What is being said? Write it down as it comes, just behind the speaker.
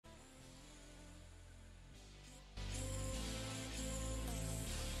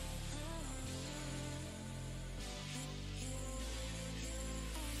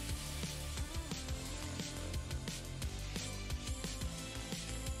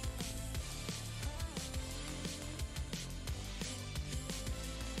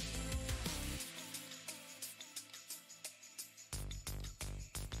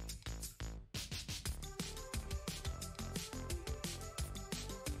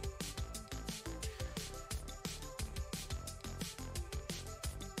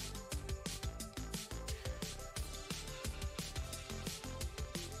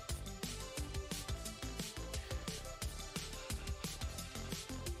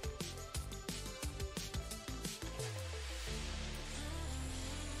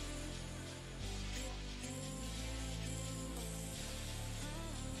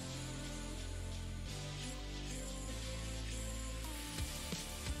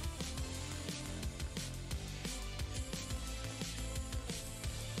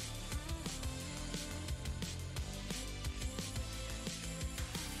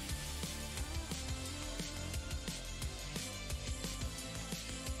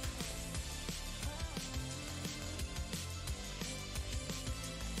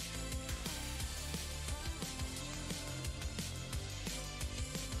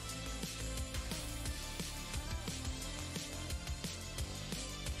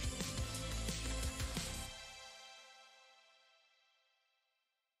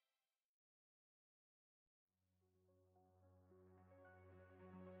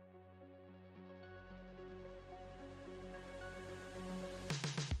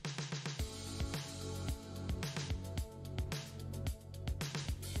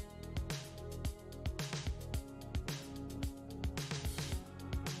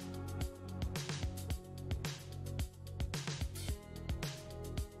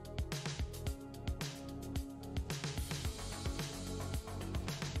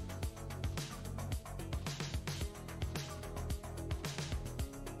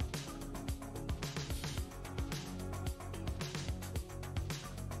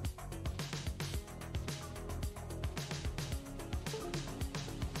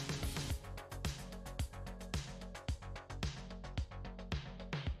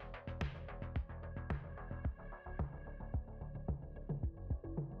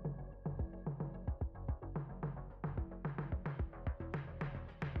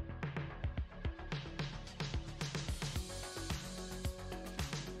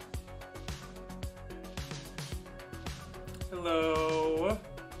Hello.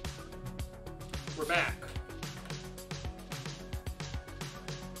 We're back.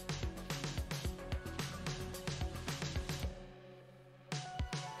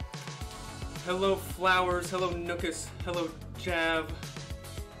 Hello, Flowers. Hello, Nookus. Hello, Jav.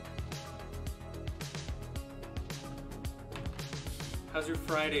 How's your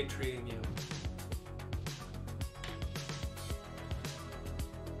Friday treating you?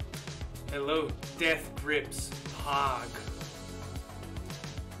 Hello, Death Grips Hog.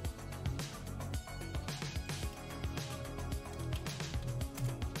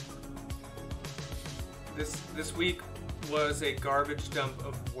 This week was a garbage dump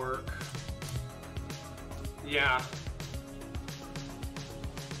of work. Yeah.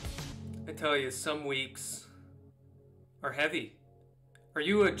 I tell you, some weeks are heavy. Are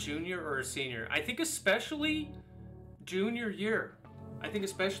you a junior or a senior? I think especially junior year. I think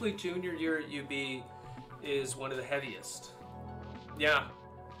especially junior year at UB is one of the heaviest. Yeah.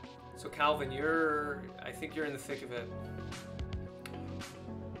 So Calvin, I think you're in the thick of it.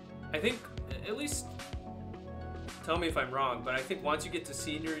 I think, at least, tell me if I'm wrong, but I think once you get to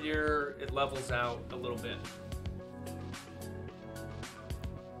senior year, it levels out a little bit.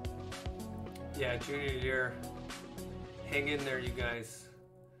 Yeah, junior year. Hang in there, you guys.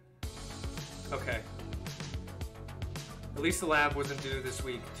 Okay. At least the lab wasn't due this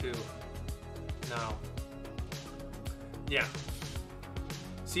week, too. No. Yeah.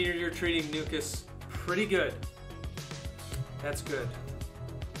 Senior year treating Nucus pretty good. That's good.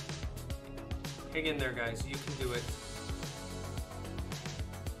 Hang in there, guys. You can do it.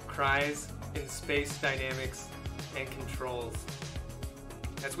 Cries in space dynamics and controls.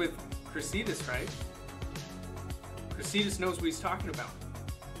 That's with Cressidas, right? Cressidas knows what he's talking about.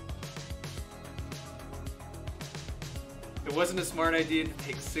 It wasn't a smart idea to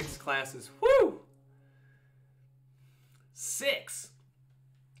take 6 classes. Woo! 6!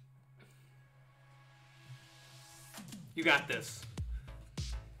 You got this.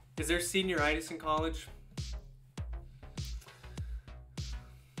 Is there senioritis in college?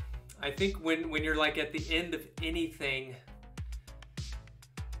 I think when you're like at the end of anything,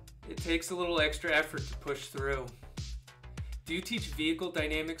 it takes a little extra effort to push through. Do you teach vehicle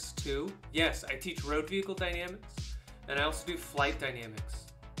dynamics too? Yes, I teach road vehicle dynamics, and I also do flight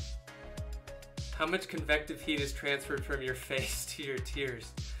dynamics. How much convective heat is transferred from your face to your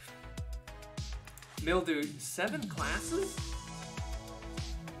tears? Mildew, 7 classes?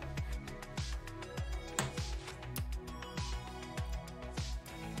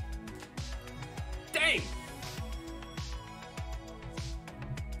 Dang!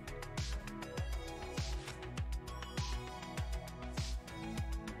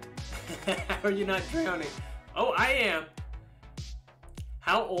 How are you not drowning? Oh, I am!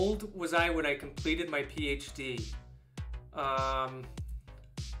 How old was I when I completed my PhD?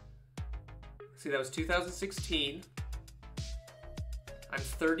 See, that was 2016. I'm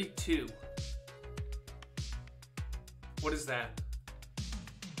 32. What is that?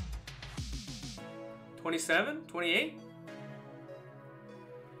 27? 28?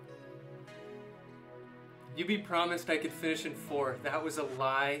 UB promised I could finish in 4. That was a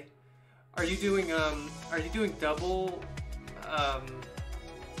lie. Are you doing double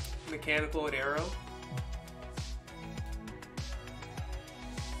mechanical and aero?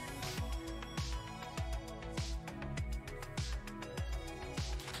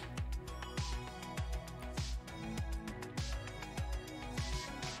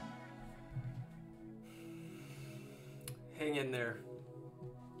 Hang in there.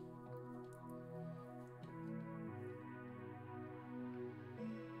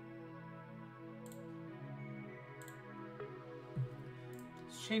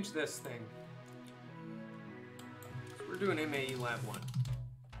 Let's change this thing. So we're doing MAE Lab 1.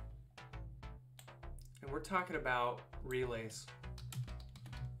 And we're talking about relays.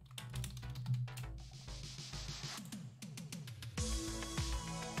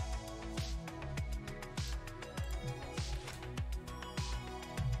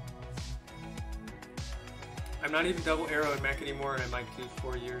 I'm not even double arrow in mech anymore, and I might do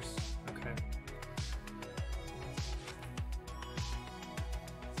 4 years. Okay.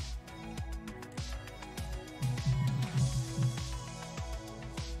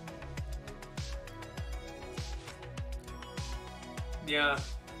 Yeah.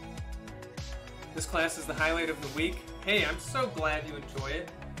 This class is the highlight of the week. Hey, I'm so glad you enjoy it.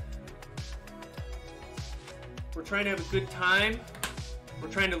 We're trying to have a good time. We're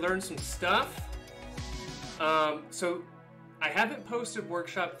trying to learn some stuff. So I haven't posted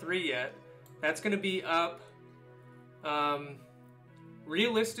Workshop 3 yet. That's going to be up,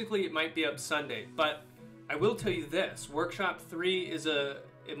 realistically it might be up Sunday, but I will tell you this, workshop 3 is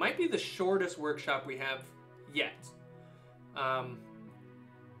it might be the shortest workshop we have yet.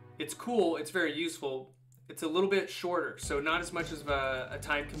 It's cool, it's very useful. It's a little bit shorter, so not as much of a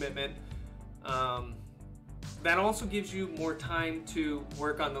time commitment. That also gives you more time to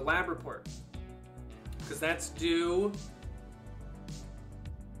work on the lab report, because that's due,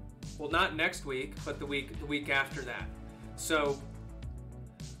 well, not next week, but the week after that. So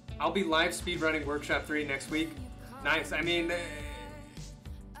I'll be live speedrunning workshop 3 next week. Nice. I mean,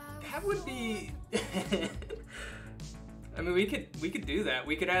 that would be. I mean, we could do that.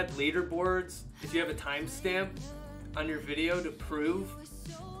 We could add leaderboards if you have a timestamp on your video to prove.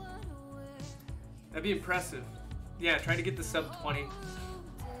 That'd be impressive. Yeah, try to get the sub 20.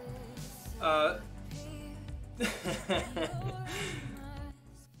 All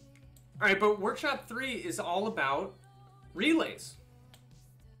right, but workshop 3 is all about relays.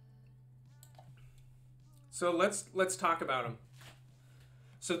 So let's talk about them.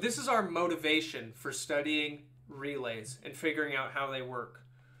 So this is our motivation for studying relays and figuring out how they work.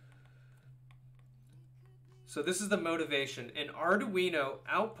 So this is the motivation. An Arduino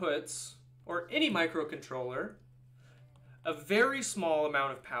outputs, or any microcontroller, a very small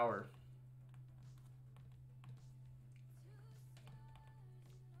amount of power.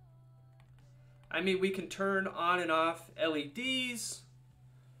 I mean, we can turn on and off LEDs.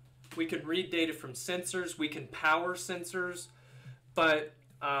 We can read data from sensors. We can power sensors. But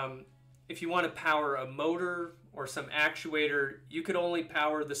if you want to power a motor or some actuator, you could only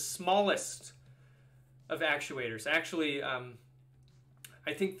power the smallest of actuators. Actually,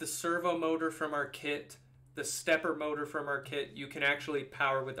 I think the servo motor from our kit, the stepper motor from our kit, you can actually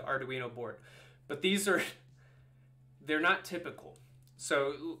power with the Arduino board. But they're not typical.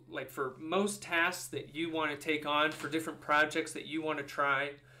 So like for most tasks that you want to take on, for different projects that you want to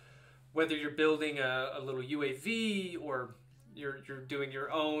try, whether you're building a little UAV or you're doing your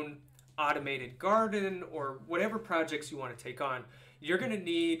own automated garden or whatever projects you want to take on, you're going to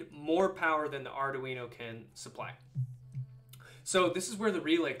need more power than the Arduino can supply. So this is where the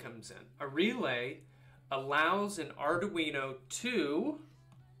relay comes in. A relay allows an Arduino to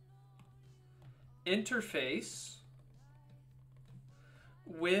interface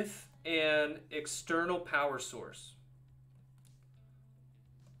with an external power source.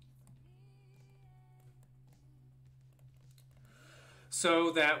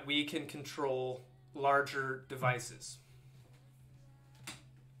 So that we can control larger devices.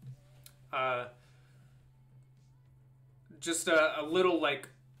 Just a little like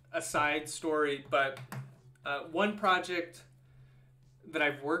a side story, but one project that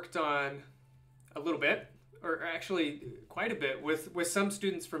I've worked on a little bit, or actually quite a bit, with some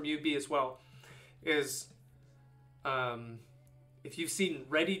students from UB as well, is if you've seen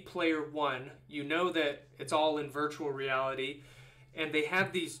Ready Player One, you know that it's all in virtual reality. And they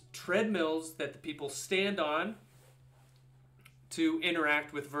have these treadmills that the people stand on to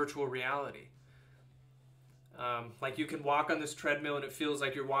interact with virtual reality. Like you can walk on this treadmill and it feels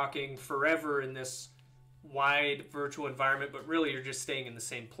like you're walking forever in this wide virtual environment, but really you're just staying in the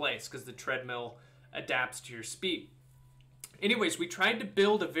same place because the treadmill adapts to your speed. Anyways, we tried to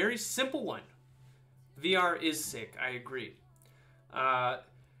build a very simple one. VR is sick, I agree. But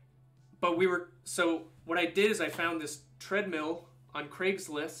so what I did is I found this treadmill on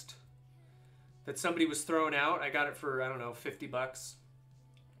Craigslist that somebody was throwing out. I got it for, I don't know, 50 bucks.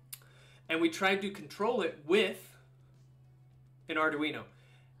 And we tried to control it with an Arduino.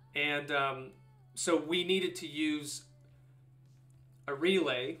 And so we needed to use a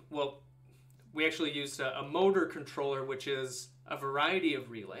relay. Well, we actually used a motor controller, which is a variety of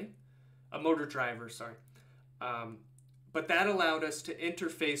relay. A motor driver, sorry. But that allowed us to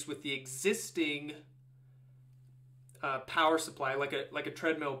interface with the existing power supply, like a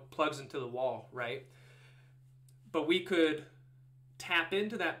treadmill plugs into the wall, right? But we could tap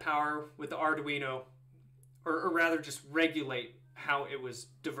into that power with the Arduino, or rather just regulate how it was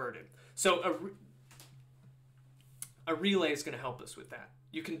diverted. So a relay is going to help us with that.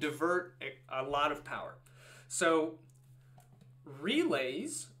 You can divert a lot of power. So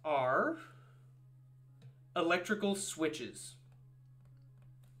relays are electrical switches.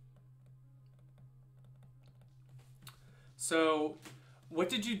 So what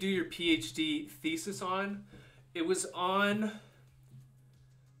did you do your PhD thesis on? It was on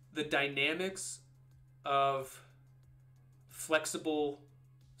the dynamics of flexible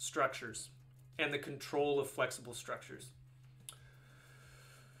structures and the control of flexible structures.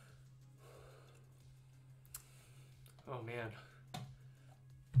 Oh man,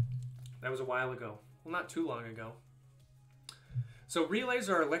 that was a while ago. Well, not too long ago. So relays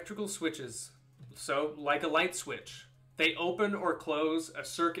are electrical switches So like a light switch. They open or close a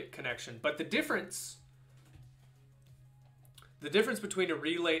circuit connection. But the difference between a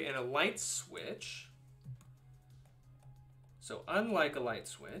relay and a light switch, so unlike a light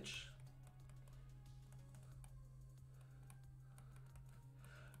switch,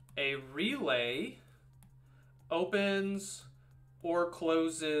 a relay opens or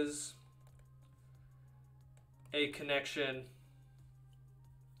closes a connection.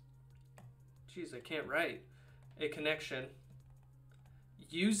 Geez, I can't write. A connection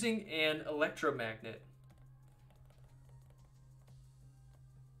using an electromagnet.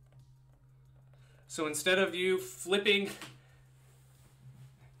 So instead of you flipping,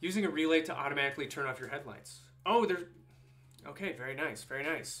 using a relay to automatically turn off your headlights. Oh, there's, okay, very nice, very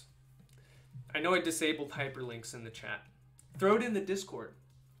nice. I know I disabled hyperlinks in the chat. Throw it in the Discord.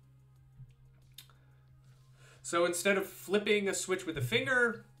 So instead of flipping a switch with a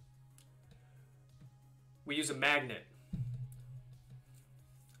finger, we use a magnet.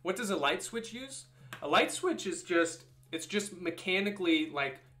 What does a light switch use? A light switch is just, it's just mechanically,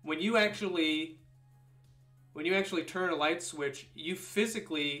 like when you actually turn a light switch, you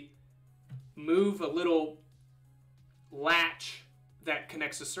physically move a little latch that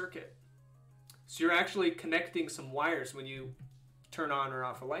connects a circuit. So you're actually connecting some wires when you turn on or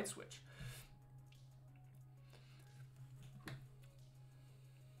off a light switch.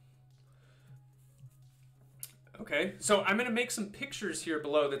 Okay, so I'm going to make some pictures here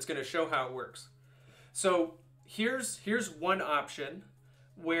below that's going to show how it works. So here's one option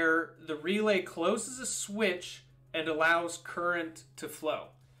where the relay closes a switch and allows current to flow.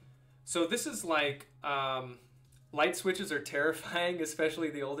 So this is like, light switches are terrifying,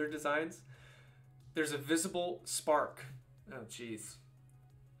 especially the older designs. There's a visible spark. Oh, geez.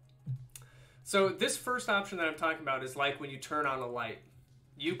 So this first option that I'm talking about is like when you turn on a light.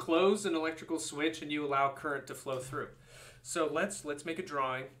 You close an electrical switch and you allow current to flow through. So let's make a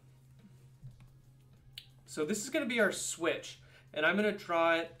drawing. So this is going to be our switch, and I'm going to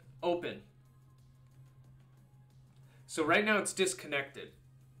draw it open. So right now it's disconnected.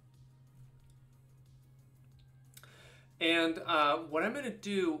 And what I'm going to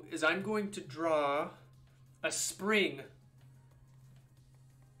do is I'm going to draw a spring,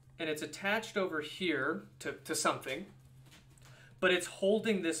 and it's attached over here to something, but it's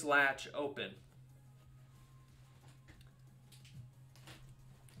holding this latch open.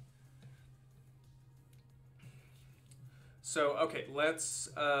 So, okay, let's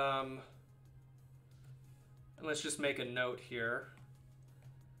just make a note here.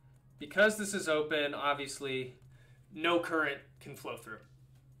 Because this is open, obviously, no current can flow through.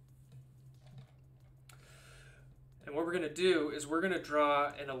 And what we're going to do is we're going to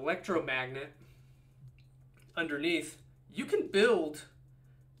draw an electromagnet underneath. You can build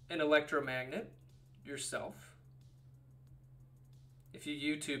an electromagnet yourself if you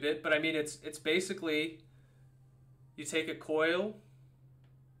YouTube it, but I mean it's basically you take a coil,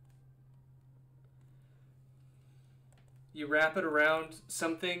 you wrap it around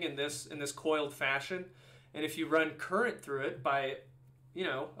something in this coiled fashion, and if you run current through it by, you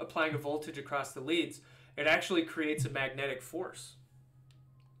know, applying a voltage across the leads, it actually creates a magnetic force.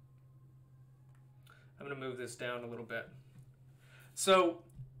 I'm going to move this down a little bit. So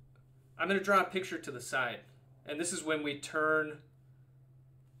I'm going to draw a picture to the side, and this is when we turn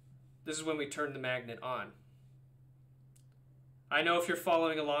the magnet on. I know if you're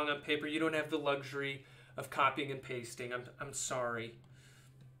following along on paper, you don't have the luxury of copying and pasting. I'm sorry.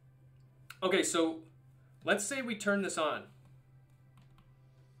 Okay, so let's say we turn this on.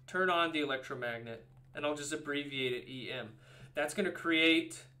 Turn on the electromagnet, and I'll just abbreviate it EM. That's going to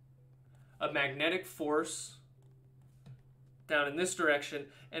create a magnetic force down in this direction,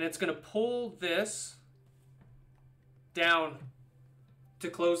 and it's going to pull this down to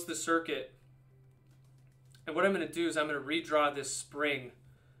close the circuit. And what I'm going to do is I'm going to redraw this spring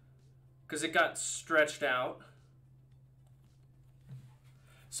because it got stretched out.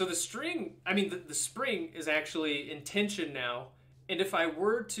 So the string, I mean the spring is actually in tension now, and if I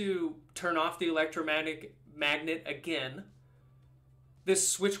were to turn off the electromagnet again, this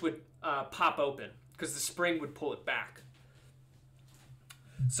switch would pop open because the spring would pull it back.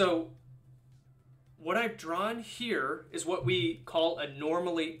 So what I've drawn here is what we call a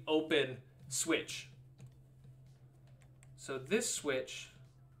normally open switch. So this switch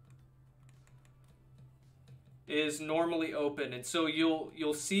is normally open, and so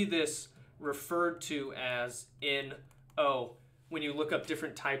you'll see this referred to as NO when you look up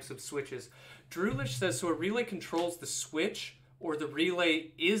different types of switches. Drulish says, so a relay controls the switch or the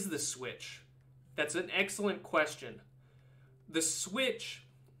relay is the switch? That's an excellent question. The switch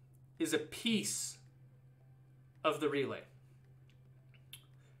is a piece of the relay.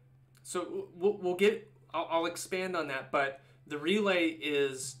 So I'll expand on that, but the relay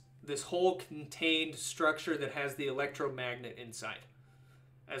is this whole contained structure that has the electromagnet inside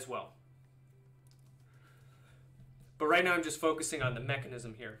as well. But right now I'm just focusing on the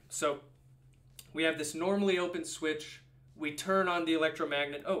mechanism here. So we have this normally open switch. We turn on the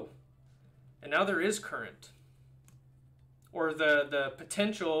electromagnet. Oh, and now there is current, or the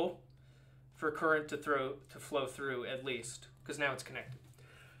potential for current to flow through, at least, because now it's connected.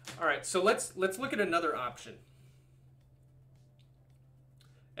 All right, so let's look at another option.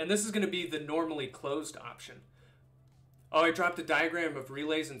 And this is going to be the normally closed option. Oh, I dropped a diagram of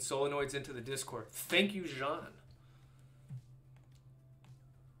relays and solenoids into the Discord. Thank you, Jean.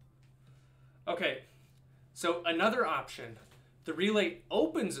 Okay, so another option. The relay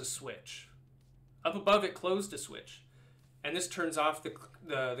opens a switch. Up above it closed a switch. And this turns off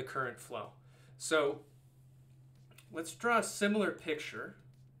the current flow. So let's draw a similar picture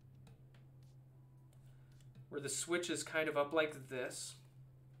where the switch is kind of up like this.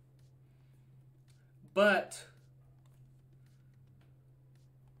 But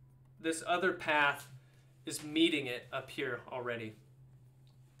this other path is meeting it up here already.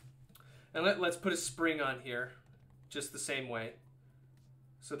 And let's put a spring on here, just the same way.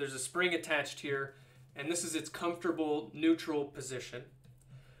 So there's a spring attached here, and this is its comfortable neutral position.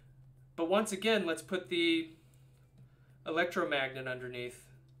 But once again, let's put the electromagnet underneath,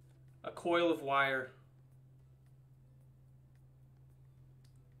 a coil of wire.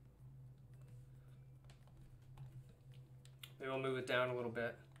 Maybe we'll move it down a little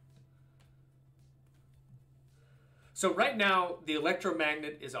bit. So right now, the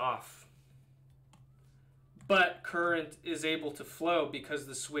electromagnet is off. But current is able to flow because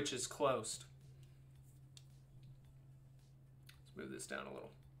the switch is closed. Let's move this down a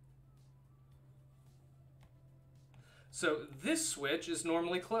little. So this switch is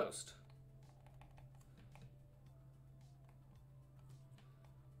normally closed.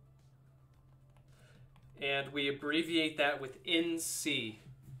 And we abbreviate that with NC.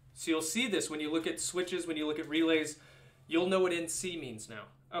 So you'll see this when you look at switches, when you look at relays, you'll know what NC means now.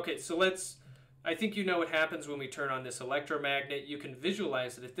 Okay, so I think you know what happens when we turn on this electromagnet. You can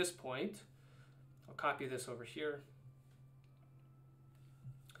visualize it at this point. I'll copy this over here.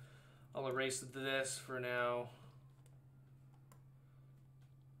 I'll erase this for now.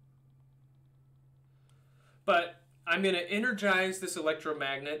 But I'm going to energize this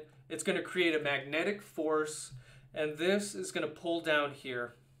electromagnet. It's going to create a magnetic force, and this is going to pull down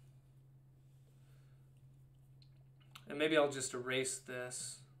here. And maybe I'll just erase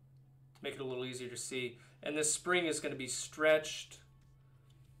this to make it a little easier to see. And this spring is going to be stretched.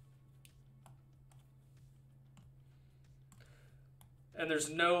 And there's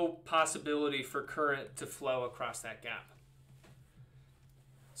no possibility for current to flow across that gap.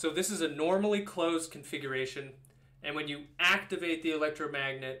 So this is a normally closed configuration, and when you activate the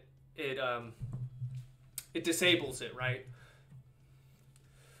electromagnet, it disables it, right?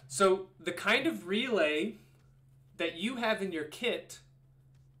 So the kind of relay that you have in your kit,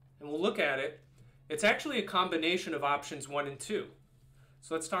 and we'll look at it, it's actually a combination of options 1 and 2.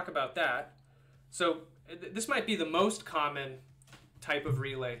 So let's talk about that. So this might be the most common type of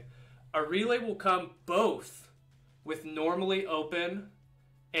relay. A relay will come both with normally open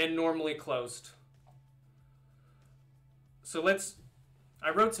and normally closed. So I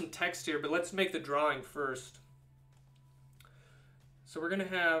wrote some text here, but let's make the drawing first. So we're gonna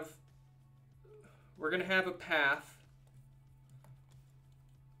have a path,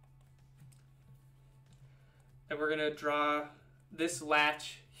 and we're gonna draw this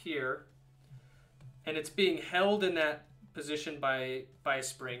latch here, and it's being held in that position by a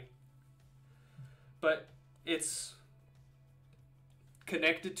spring, but it's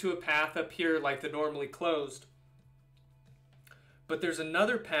connected to a path up here like the normally closed. But there's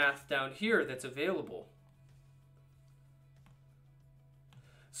another path down here that's available.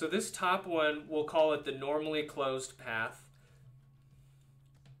 So this top one, we'll call it the normally closed path.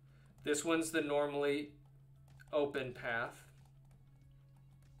 This one's the normally open path.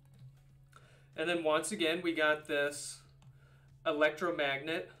 And then once again, we got this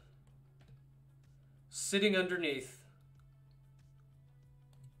electromagnet sitting underneath.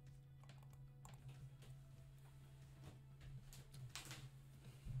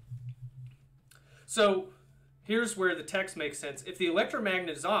 So here's where the text makes sense. If the electromagnet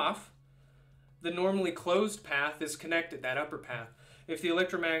is off, the normally closed path is connected, that upper path. If the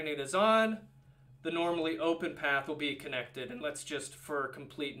electromagnet is on, the normally open path will be connected. And let's just, for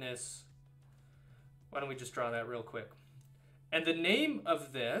completeness, why don't we just draw that real quick? And the name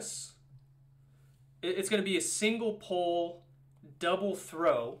of this, it's going to be a single pole double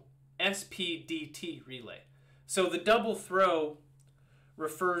throw SPDT relay. So the double throw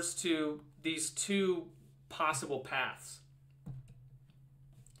refers to these two possible paths.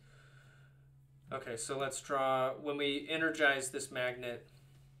 Okay, so let's draw, when we energize this magnet,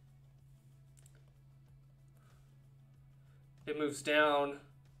 it moves down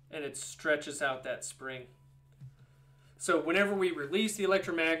and it stretches out that spring. So whenever we release the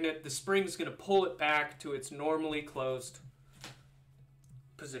electromagnet, the spring is going to pull it back to its normally closed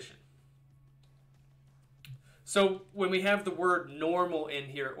position. So when we have the word normal in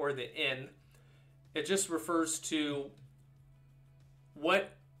here, or the N, it just refers to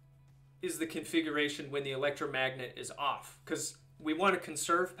what is the configuration when the electromagnet is off. Because we want to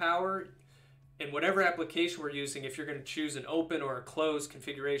conserve power in whatever application we're using. If you're going to choose an open or a closed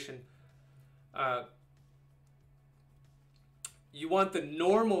configuration, you want the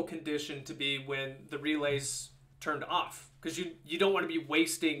normal condition to be when the relay's turned off, because you don't want to be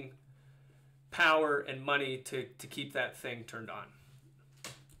wasting power and money to keep that thing turned on.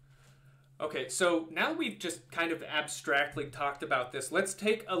 Okay, so now that we've just kind of abstractly talked about this, let's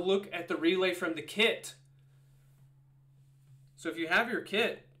take a look at the relay from the kit. So if you have your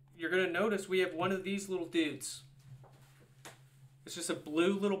kit, you're going to notice we have one of these little dudes. It's just a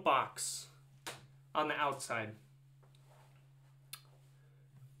blue little box on the outside.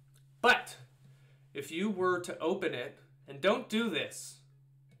 But if you were to open it, and don't do this,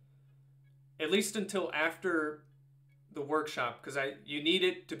 at least until after the workshop, because you need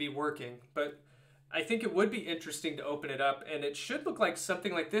it to be working, but I think it would be interesting to open it up, and it should look like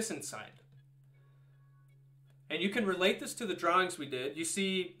something like this inside. And you can relate this to the drawings we did. You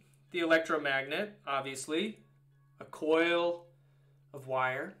see the electromagnet, obviously, a coil of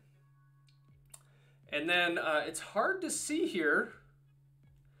wire, and then it's hard to see here,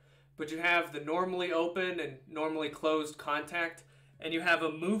 but you have the normally open and normally closed contact, and you have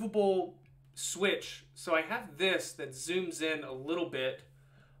a movable switch. So I have this that zooms in a little bit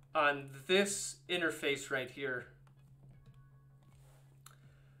on this interface right here.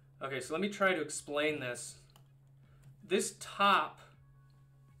 Okay, so let me try to explain this. This top,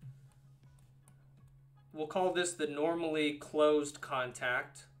 we'll call this the normally closed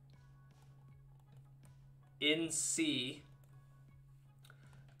contact in C.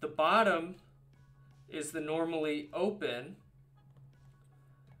 The bottom is the normally open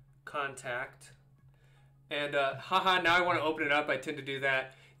contact. And haha, now I want to open it up. I tend to do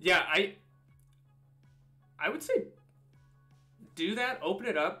that. Yeah, I would say do that, open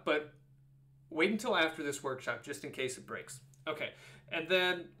it up, but wait until after this workshop just in case it breaks. Okay, and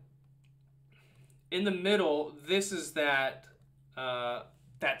then in the middle, this is that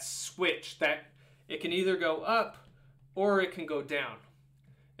that switch that it can either go up or it can go down.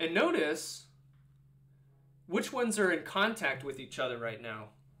 And notice which ones are in contact with each other right now.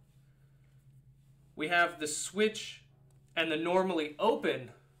 We have the switch and the normally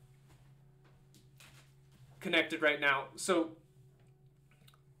open connected right now. So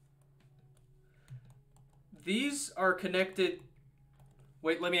these are connected.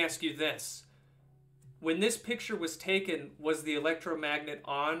 Wait, let me ask you this. When this picture was taken, was the electromagnet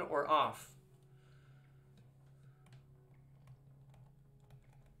on or off?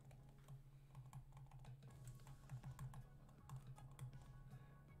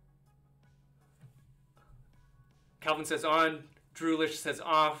 Calvin says on. Drewlish says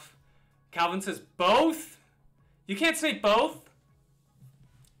off. Calvin says both? You can't say both?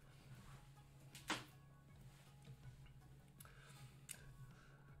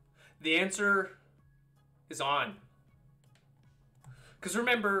 The answer is on. Because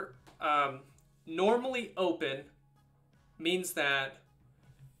remember, normally open means that,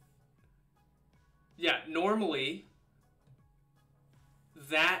 normally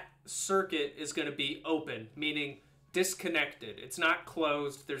that circuit is going to be open, meaning disconnected. It's not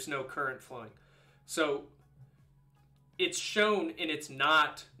closed. There's no current flowing. So it's shown in its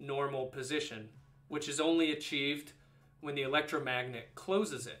not normal position, which is only achieved when the electromagnet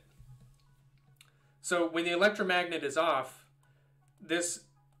closes it. So when the electromagnet is off, this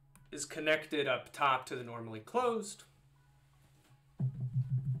is connected up top to the normally closed.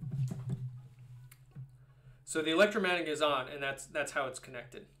 So the electromagnet is on, and that's how it's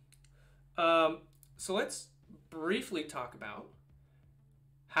connected. So let's briefly talk about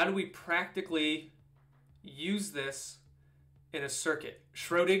how do we practically use this in a circuit.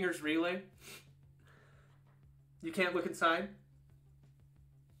 Schrodinger's relay. You can't look inside?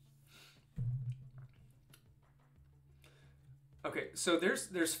 Okay, so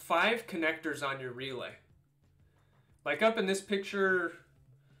there's 5 connectors on your relay. Like up in this picture,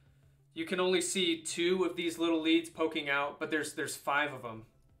 you can only see 2 of these little leads poking out, but there's 5 of them.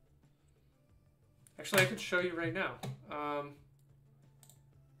 Actually, I could show you right now.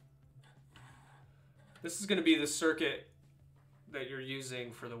 This is going to be the circuit that you're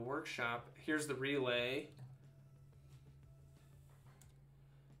using for the workshop. Here's the relay.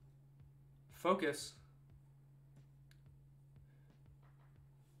 Focus.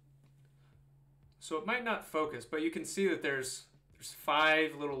 So it might not focus, but you can see that there's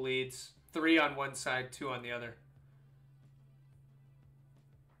 5 little leads, 3 on one side, 2 on the other.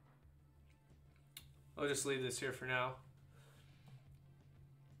 I'll just leave this here for now.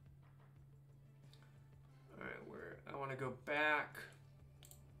 All right, I want to go back.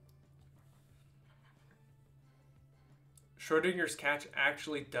 Schrodinger's catch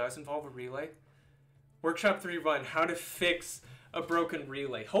actually does involve a relay. Workshop 3 run, how to fix a broken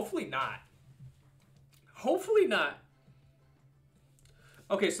relay. Hopefully not. Hopefully not.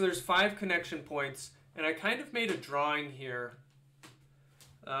 Okay, so there's 5 connection points, and I kind of made a drawing here.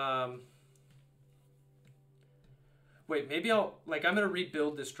 Wait, maybe I'm going to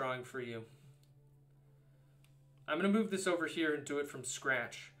rebuild this drawing for you. I'm going to move this over here and do it from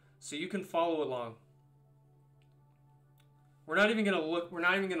scratch so you can follow along. We're not even going to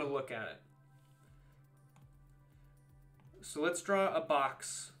look at it. So let's draw a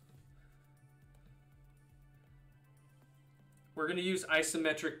box. We're going to use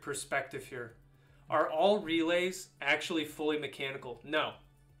isometric perspective here. Are all relays actually fully mechanical? No.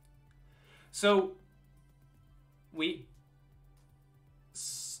 So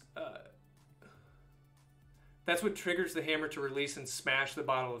that's what triggers the hammer to release and smash the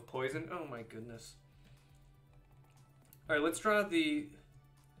bottle of poison. Oh my goodness. All right, let's draw the...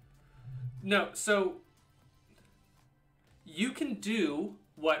 No, so you can do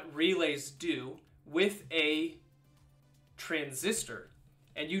what relays do with a transistor.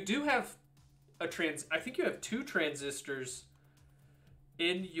 And you do have I think you have 2 transistors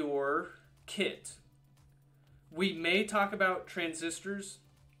in your kit. We may talk about transistors.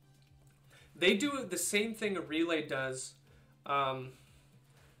 They do the same thing a relay does, but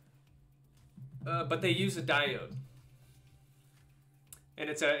they use a diode. And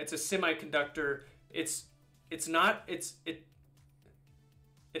it's a semiconductor. It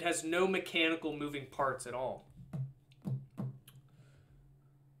has no mechanical moving parts at all.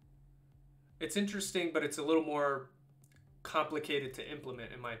 It's interesting, but it's a little more complicated to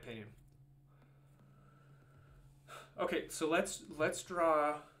implement, in my opinion. Okay, so let's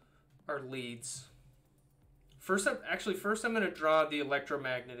draw our leads. First, I'm going to draw the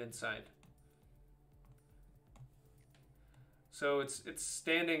electromagnet inside. So it's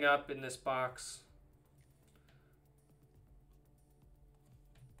standing up in this box.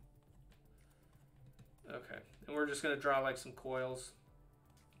 Okay, and we're just going to draw like some coils.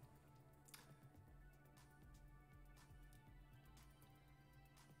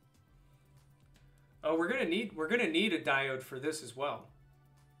 Oh, we're gonna need a diode for this as well.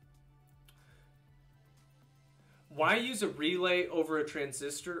 Why use a relay over a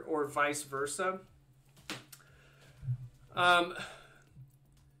transistor or vice versa?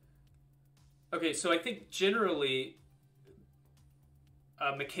 Okay, so I think generally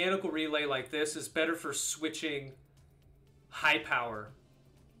a mechanical relay like this is better for switching high power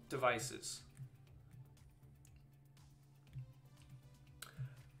devices.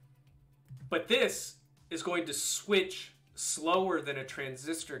 But this is going to switch slower than a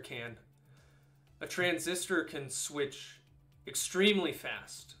transistor can. A transistor can switch extremely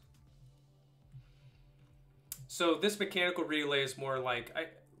fast. So this mechanical relay is more like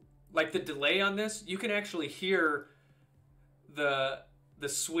the delay on this. You can actually hear the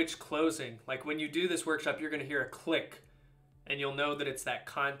switch closing. Like when you do this workshop, you're going to hear a click, and you'll know that it's that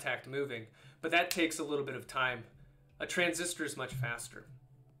contact moving. But that takes a little bit of time. A transistor is much faster.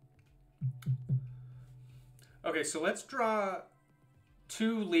 Okay, so let's draw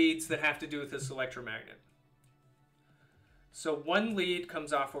 2 leads that have to do with this electromagnet. So one lead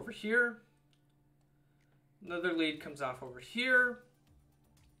comes off over here. Another lead comes off over here.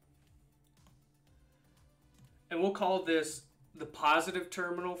 And we'll call this the positive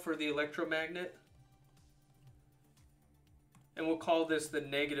terminal for the electromagnet. And we'll call this the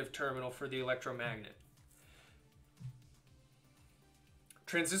negative terminal for the electromagnet.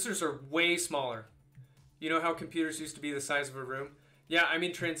 Transistors are way smaller. You know how computers used to be the size of a room? Yeah, I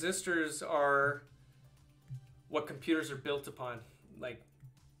mean, transistors are what computers are built upon. Like,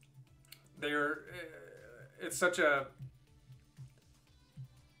 it's such a,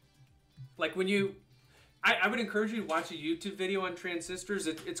 like when you, I would encourage you to watch a YouTube video on transistors.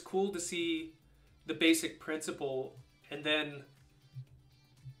 It's cool to see the basic principle and then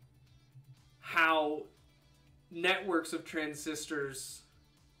how networks of transistors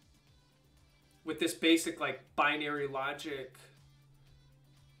with this basic like binary logic,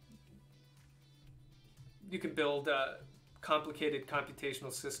 you can build complicated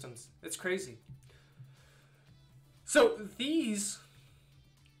computational systems. It's crazy. So these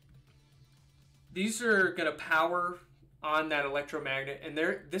are going to power on that electromagnet, and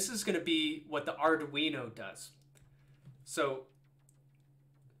this is going to be what the Arduino does. So,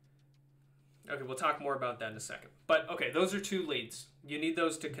 okay, we'll talk more about that in a second. But okay, those are two leads. You need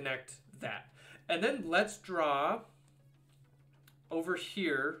those to connect that. And then let's draw over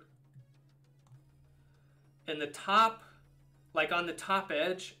here in the top, like on the top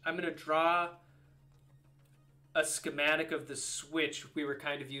edge, I'm going to draw a schematic of the switch we were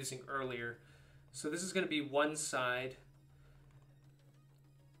kind of using earlier. So this is going to be one side.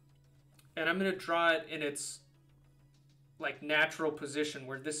 And I'm going to draw it in its like natural position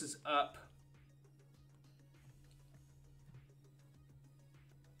where this is up.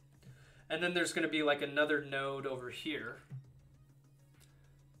 And then there's going to be like another node over here.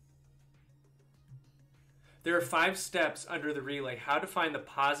 There are 5 steps under the relay, how to find the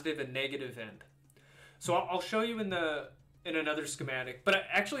positive and negative end. So I'll show you in another schematic, but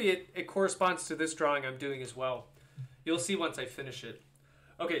actually it corresponds to this drawing I'm doing as well. You'll see once I finish it.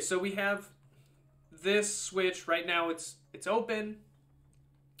 Okay, so we have this switch. Right now it's open.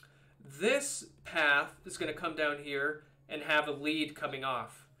 This path is going to come down here and have a lead coming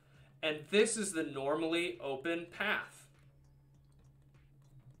off. And this is the normally open path.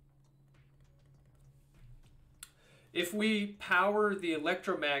 If we power the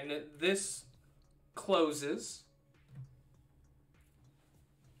electromagnet, this closes.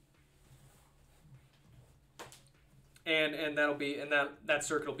 And that'll be, and that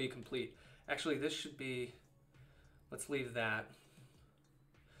circuit will be complete. Actually, this should be, let's leave that.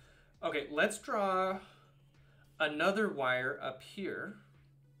 Okay, let's draw another wire up here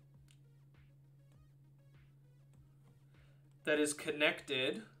that is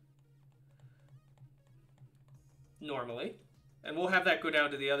connected normally, and we'll have that go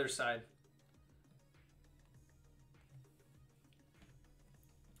down to the other side.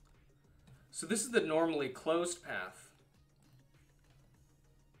 So this is the normally closed path.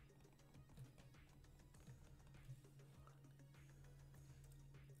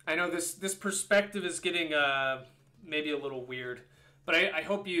 I know this perspective is getting maybe a little weird, but I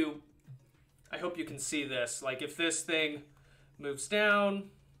hope you can see this. Like if this thing moves down,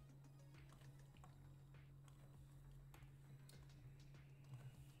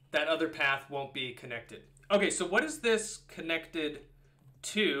 that other path won't be connected. Okay, so what is this connected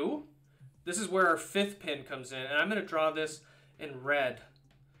to? This is where our 5th pin comes in, and I'm going to draw this in red.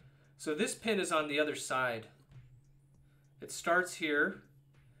 So this pin is on the other side. It starts here.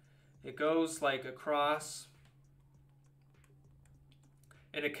 It goes like across,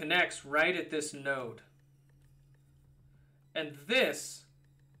 and it connects right at this node. And this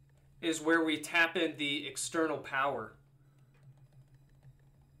is where we tap in the external power.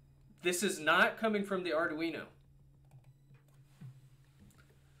 This is not coming from the Arduino.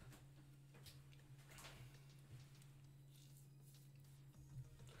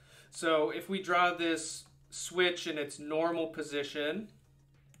 So if we draw this switch in its normal position,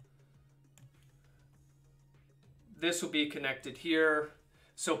 this will be connected here.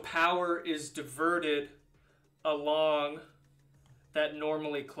 So power is diverted along that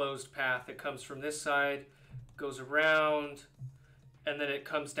normally closed path. It comes from this side, goes around, and then it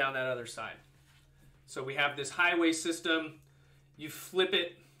comes down that other side. So we have this highway system. You flip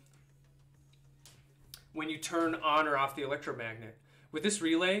it when you turn on or off the electromagnet. With this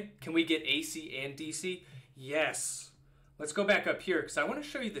relay, can we get AC and DC? Yes. Let's go back up here because I want to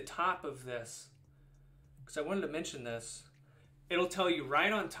show you the top of this, because I wanted to mention this. It'll tell you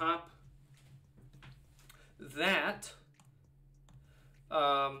right on top that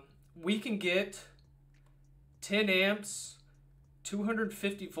we can get 10 amps,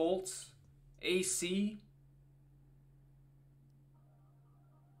 250 volts AC,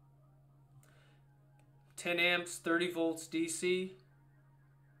 (10 amps, 30 volts DC.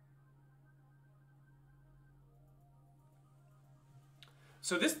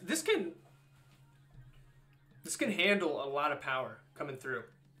 So this can handle a lot of power coming through.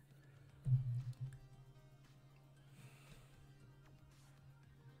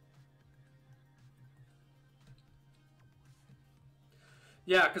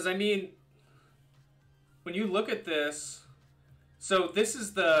 Yeah, because I mean, when you look at this, so this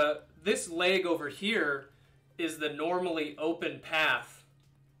is this leg over here is the normally open path.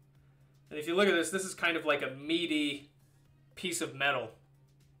 And if you look at this, this is kind of like a meaty piece of metal.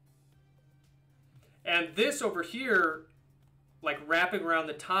 And this over here, like wrapping around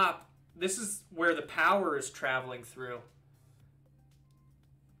the top, this is where the power is traveling through.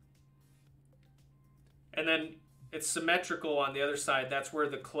 And then it's symmetrical on the other side. That's where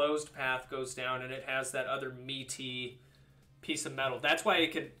the closed path goes down, and it has that other meaty piece of metal. That's why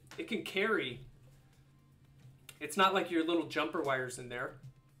it can carry. It's not like your little jumper wires in there.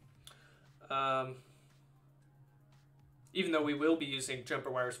 Even though we will be using jumper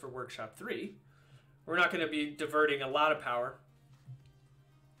wires for Workshop 3, we're not going to be diverting a lot of power.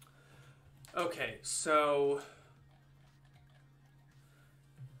 Okay, so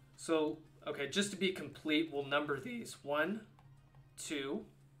okay, just to be complete, we'll number these. 1, 2.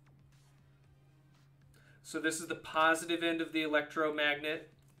 So this is the positive end of the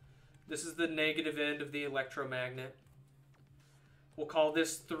electromagnet. This is the negative end of the electromagnet. We'll call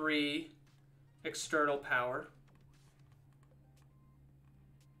this 3 external power.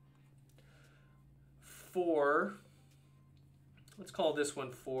 4, let's call this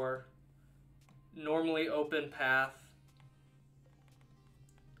one 4. Normally open path.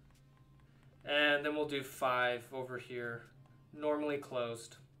 And then we'll do 5 over here, normally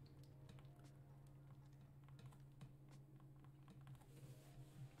closed.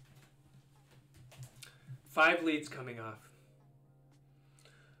 Five leads coming off.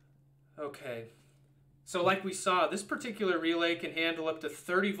 Okay, so like we saw, this particular relay can handle up to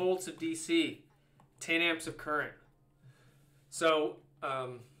 30 volts of DC, 10 amps of current. So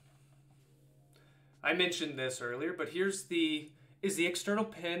I mentioned this earlier, but is the external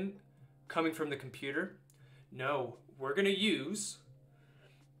pin coming from the computer? No, we're going to use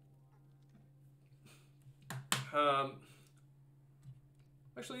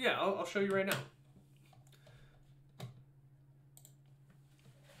actually, yeah, I'll show you right now.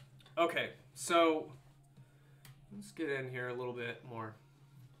 Okay, so let's get in here a little bit more.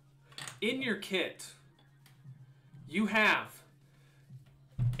 In your kit, you have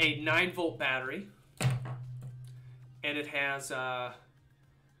a 9-volt battery, and it has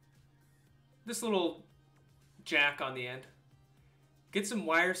this little jack on the end. Get some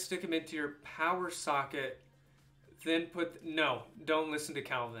wires, stick them into your power socket, then no, don't listen to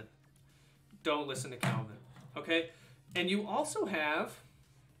Calvin. Don't listen to Calvin, okay? And you also have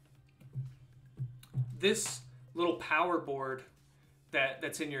this little power board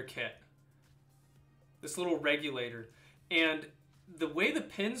that's in your kit. This little regulator. And the way the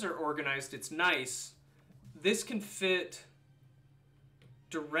pins are organized, it's nice. This can fit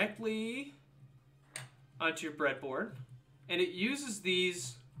directly onto your breadboard, and it uses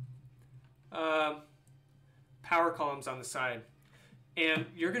these power columns on the side. And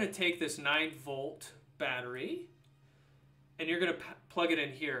you're going to take this 9-volt battery, and you're going to plug it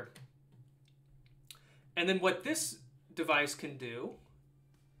in here. And then what this device can do,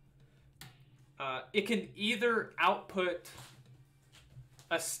 it can either output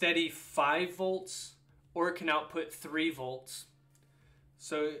a steady 5 volts, or it can output 3 volts.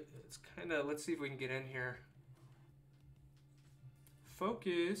 So it's kind of, let's see if we can get in here.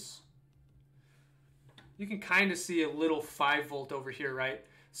 Focus. You can kind of see a little 5 volt over here, right?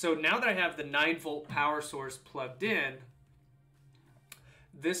 So now that I have the 9-volt power source plugged in,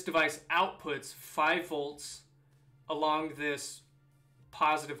 this device outputs 5 volts along this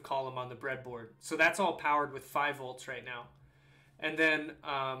positive column on the breadboard. So that's all powered with 5 volts right now. And then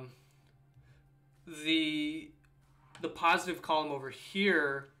the positive column over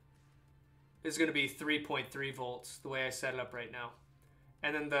here is going to be 3.3 volts, the way I set it up right now.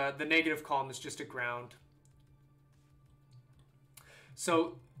 And then the negative column is just a ground.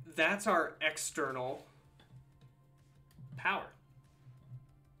 So that's our external power.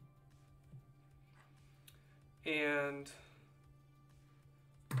 And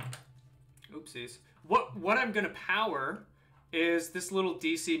oopsies. What I'm going to power is this little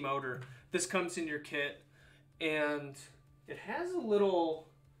DC motor. This comes in your kit, and it has a little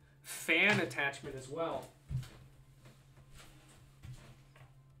fan attachment as well.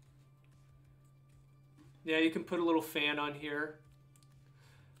 Yeah, you can put a little fan on here.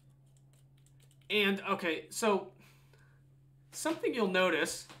 And okay, so something you'll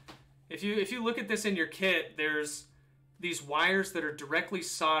notice, if you look at this in your kit, there's these wires that are directly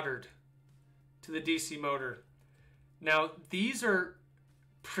soldered to the DC motor. Now, these are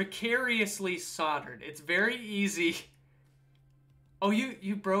precariously soldered. It's very easy. Oh,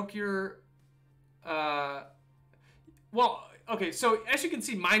 you broke your well, okay, so as you can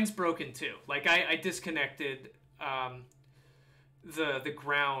see, mine's broken too. Like I disconnected the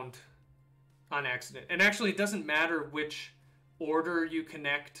ground on accident. And actually, it doesn't matter which order you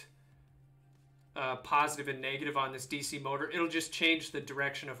connect positive and negative on this DC motor. It'll just change the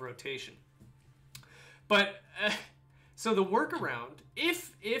direction of rotation. But so the workaround,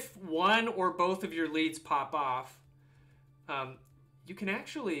 if one or both of your leads pop off, you can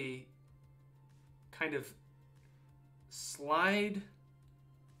actually kind of slide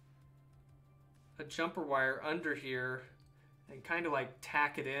a jumper wire under here and kind of like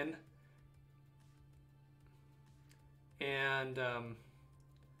tack it in. And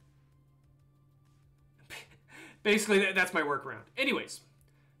basically that's my workaround. Anyways,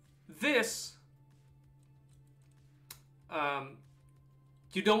 this,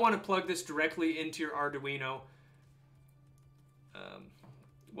 you don't want to plug this directly into your Arduino.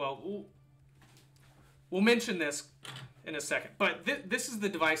 Well, we'll mention this in a second, but this is the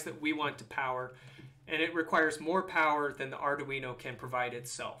device that we want to power, and it requires more power than the Arduino can provide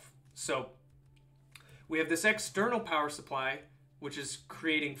itself. So we have this external power supply, which is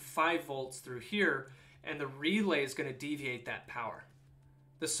creating 5 volts through here, and the relay is going to deviate that power.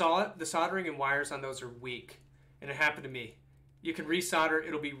 The soldering and wires on those are weak, and it happened to me. You can resolder,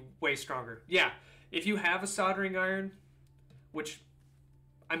 it'll be way stronger. Yeah, if you have a soldering iron, which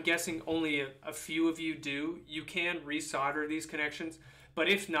I'm guessing only a few of you do, you can resolder these connections, but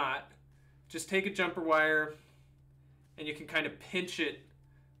if not, just take a jumper wire and you can kind of pinch it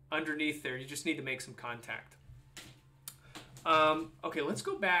underneath there. You just need to make some contact. Okay, let's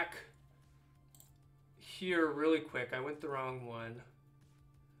go back here really quick. I went the wrong one.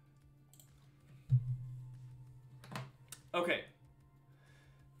 Okay.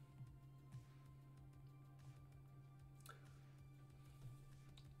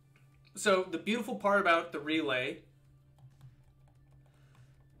 So the beautiful part about the relay,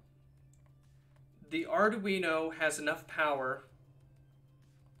 the Arduino has enough power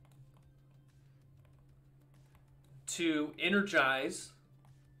to energize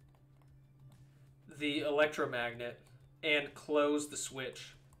the electromagnet and close the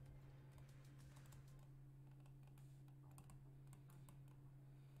switch.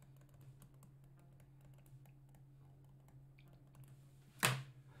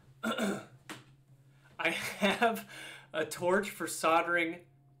 I have a torch for soldering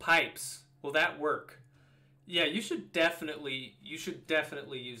pipes. Will that work? Yeah, you should definitely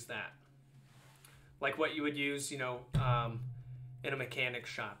use that. Like what you would use, you know, in a mechanic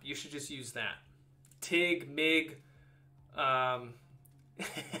shop. You should just use that. TIG, MIG. Yeah,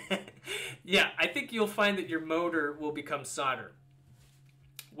 I think you'll find that your motor will become solder.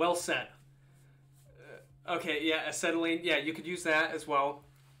 Well said. Okay, yeah, acetylene. Yeah, you could use that as well.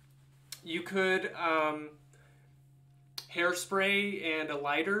 You could hairspray and a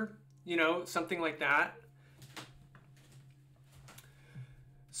lighter, you know, something like that.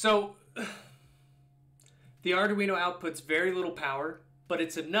 So the Arduino outputs very little power, but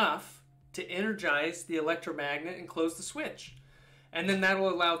it's enough to energize the electromagnet and close the switch. And then that'll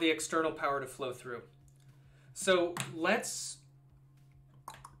allow the external power to flow through. So let's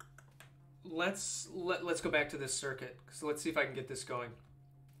go back to this circuit. So let's see if I can get this going.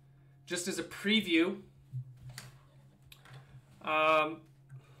 Just as a preview.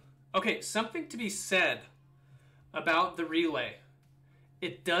 Okay, something to be said about the relay.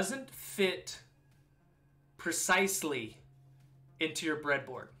 It doesn't fit precisely into your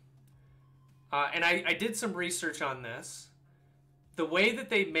breadboard. And I did some research on this. The way that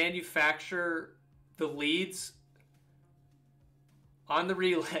they manufacture the leads on the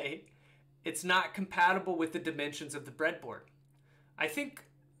relay, it's not compatible with the dimensions of the breadboard. I think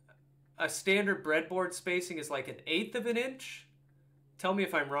a standard breadboard spacing is like 1/8 of an inch. Tell me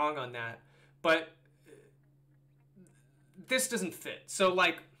if I'm wrong on that. But this doesn't fit. So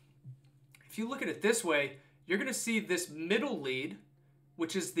like, if you look at it this way, you're going to see this middle lead,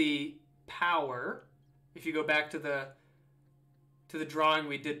 which is the power. If you go back to the drawing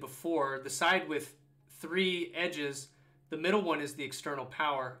we did before, the side with 3 edges, the middle one is the external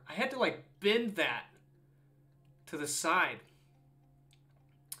power. I had to like bend that to the side.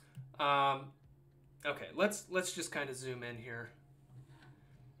 Okay, let's just kind of zoom in here.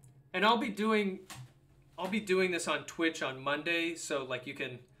 And I'll be doing this on Twitch on Monday, so like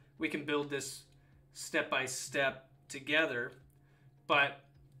we can build this step by step together. But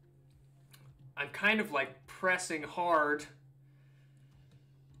I'm kind of like pressing hard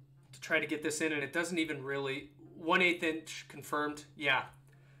to try to get this in, and it doesn't even really. 1/8 inch confirmed, yeah.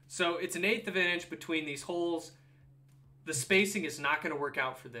 So it's 1/8 of an inch between these holes. The spacing is not going to work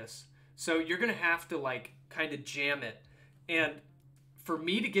out for this. So you're going to have to like kind of jam it. And for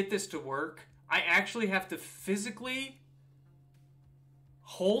me to get this to work, I actually have to physically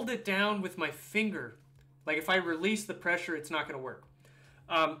hold it down with my finger. Like if I release the pressure, it's not going to work.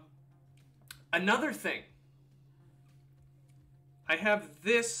 Another thing, I have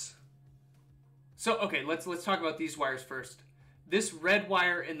this. So, okay, let's talk about these wires first. This red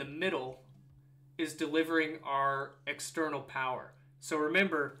wire in the middle is delivering our external power. So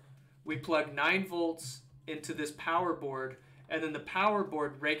remember, we plug 9 volts into this power board, and then the power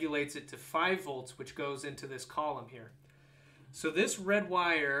board regulates it to 5 volts, which goes into this column here. So this red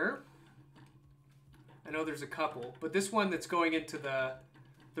wire, I know there's a couple, but this one that's going into the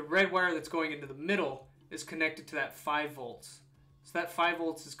red wire that's going into the middle is connected to that 5 volts. So that 5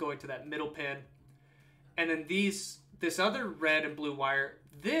 volts is going to that middle pin. And then this other red and blue wire,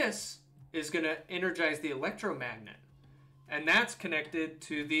 this is going to energize the electromagnet. And that's connected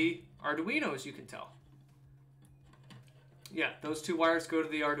to the Arduino, as you can tell. Yeah, those 2 wires go to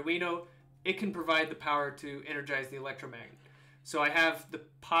the Arduino. It can provide the power to energize the electromagnet. So I have the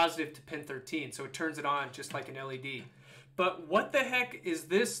positive to pin 13, so it turns it on just like an LED. But what the heck is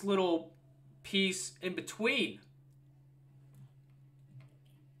this little piece in between?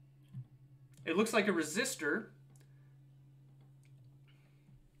 It looks like a resistor.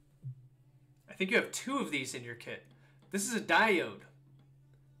 I think you have 2 of these in your kit. This is a diode.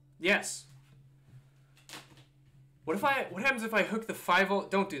 Yes. What happens if I hook the 5 volt?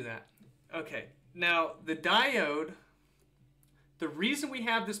 Don't do that. Okay. Now, the diode, the reason we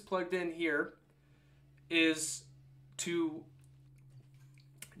have this plugged in here is to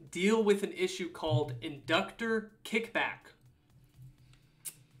deal with an issue called inductor kickback,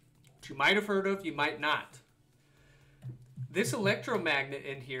 which you might have heard of, you might not. This electromagnet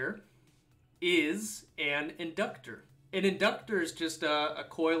in here is an inductor. An inductor is just a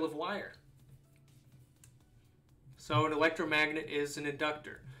coil of wire. So an electromagnet is an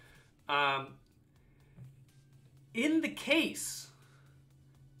inductor. In the case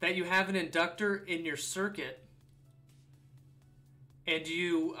that you have an inductor in your circuit, and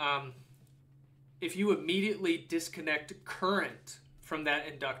you, if you immediately disconnect current from that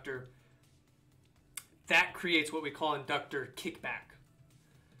inductor, that creates what we call inductor kickback.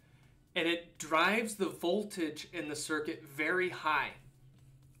 And it drives the voltage in the circuit very high,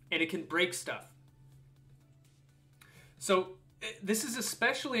 and it can break stuff. So this is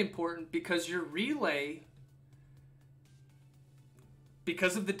especially important because your relay,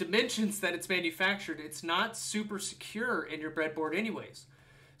 because of the dimensions that it's manufactured, it's not super secure in your breadboard anyways.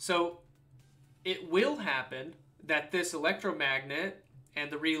 So it will happen that this electromagnet and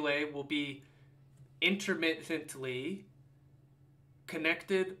the relay will be intermittently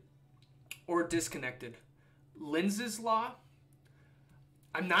connected or disconnected. Lenz's law,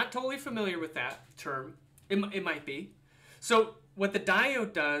 I'm not totally familiar with that term. It might be. So what the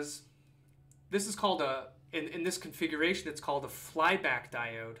diode does, this is called in this configuration, it's called a flyback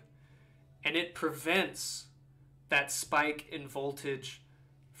diode, and it prevents that spike in voltage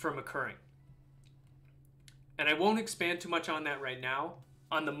from occurring. And I won't expand too much on that right now.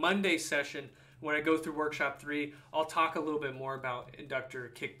 On the Monday session, when I go through workshop 3, I'll talk a little bit more about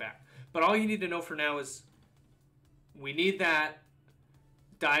inductor kickback. But all you need to know for now is we need that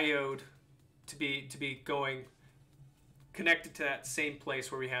diode to be going connected to that same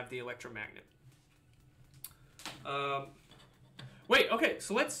place where we have the electromagnet. Wait, okay,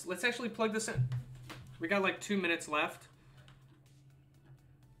 so let's actually plug this in. We got like 2 minutes left.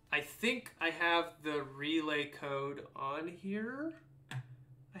 I think I have the relay code on here.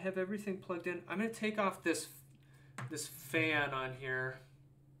 I have everything plugged in. I'm going to take off this fan on here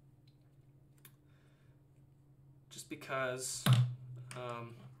just because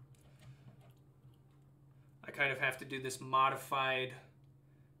I kind of have to do this modified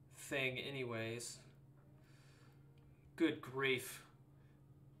thing anyways. Good grief.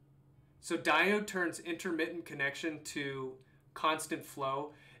 So diode turns intermittent connection to constant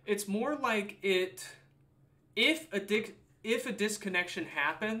flow. It's more like if a disconnection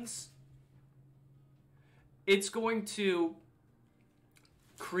happens, it's going to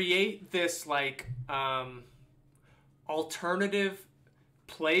create this like alternative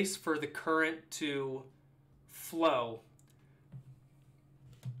place for the current to flow.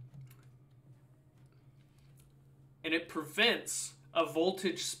 And it prevents a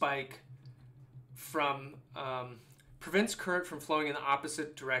voltage spike from, prevents current from flowing in the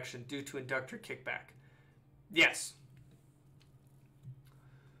opposite direction due to inductor kickback. Yes.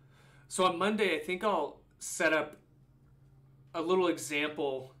 So on Monday, I think I'll set up a little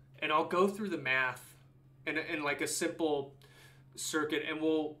example and I'll go through the math in like a simple circuit, and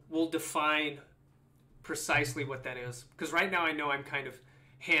we'll define precisely what that is. Because right now I know I'm kind of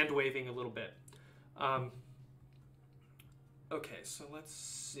hand waving a little bit. Okay, so let's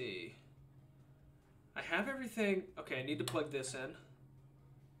see. I have everything. Okay, I need to plug this in.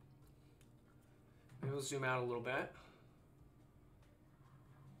 Maybe we'll zoom out a little bit.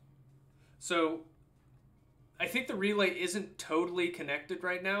 So I think the relay isn't totally connected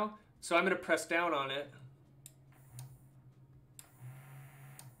right now, so I'm going to press down on it.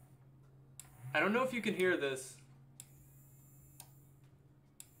 I don't know if you can hear this.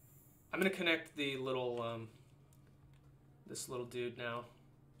 I'm going to connect the little, this little dude now.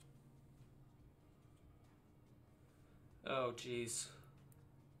 Oh, geez.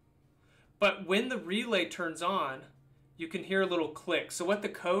 But when the relay turns on, you can hear a little click. So what the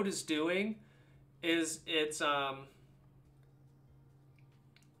code is doing is it's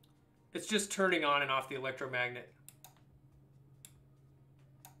just turning on and off the electromagnet.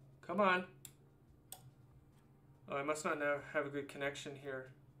 Come on. Oh, I must not now have a good connection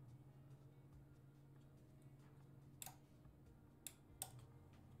here.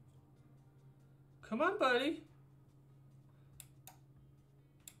 Come on, buddy.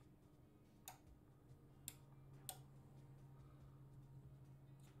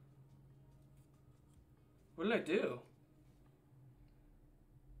 What did I do?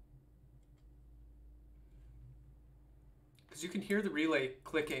 Because you can hear the relay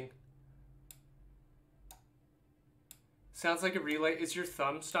clicking. Sounds like a relay. Is your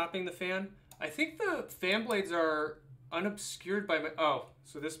thumb stopping the fan? I think the fan blades are unobscured by my... Oh,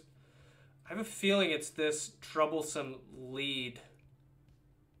 so this... I have a feeling it's this troublesome lead.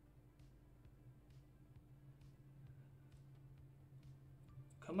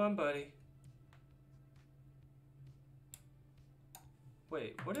 Come on, buddy.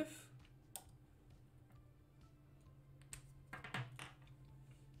 Wait, what if...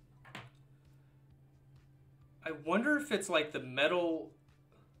 I wonder if it's like the metal...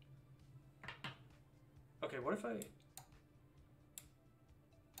 Okay, what if I...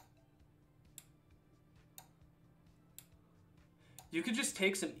 You could just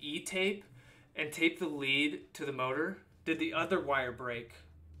take some E-tape and tape the lead to the motor. Did the other wire break?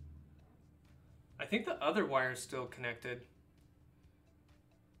 I think the other wire is still connected.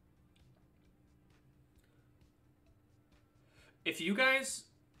 If you guys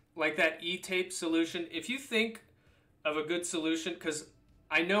like that E-tape solution, if you think of a good solution, because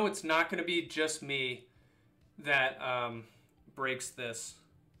I know it's not going to be just me that breaks this.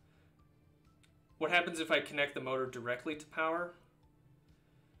 What happens if I connect the motor directly to power?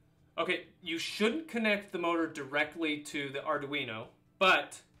 Okay, you shouldn't connect the motor directly to the Arduino,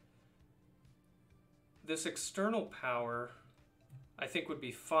 but this external power I think would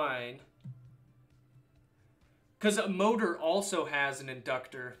be fine. Because a motor also has an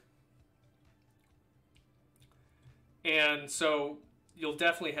inductor. And so you'll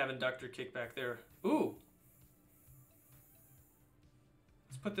definitely have inductor kickback there. Ooh.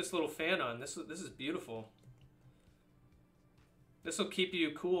 Let's put this little fan on. This is beautiful. This will keep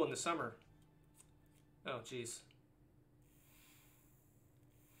you cool in the summer. Oh, geez.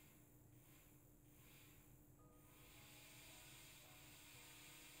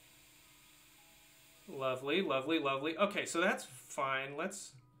 Lovely, lovely, lovely. Okay, so that's fine.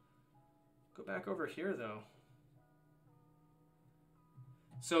 Let's go back over here, though.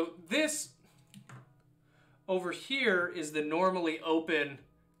 So this over here is the normally open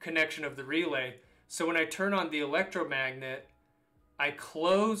connection of the relay. So when I turn on the electromagnet, I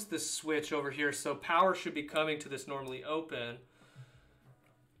close the switch over here, so power should be coming to this normally open.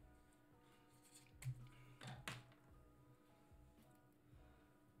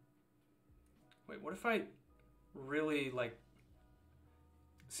 Wait, what if I really like...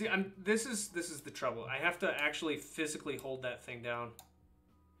 See, this is the trouble. I have to actually physically hold that thing down.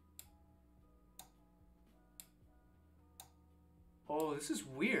 Oh, this is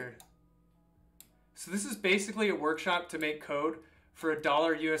weird. So this is basically a workshop to make code for $1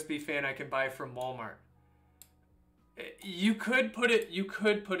 USB fan I can buy from Walmart. You could put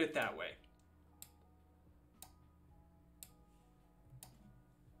it that way.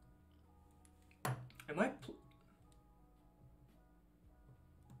 Am I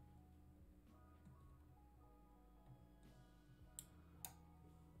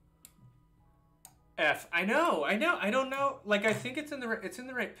F. I know. I don't know. Like, I think it's in the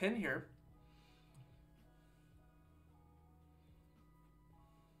right pin here.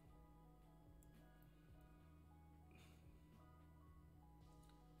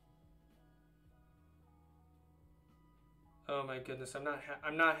 Oh my goodness,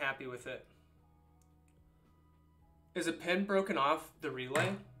 I'm not happy with it. Is a pin broken off the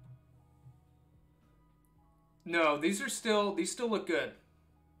relay? No, these still look good.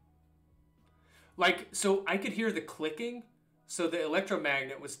 Like, so I could hear the clicking, so the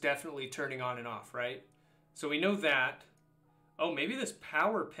electromagnet was definitely turning on and off, right? So we know that. Oh, maybe this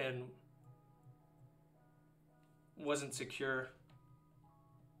power pin. wasn't secure.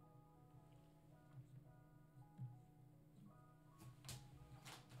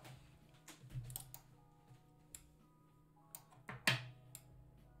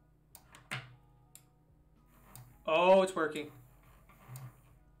 Oh, it's working.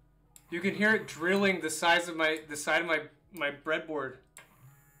 You can hear it drilling the side of my breadboard.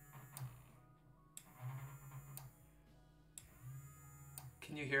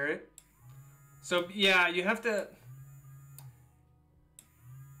 Can you hear it? So yeah, you have to.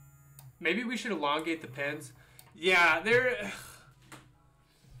 Maybe we should elongate the pins. Yeah, they're.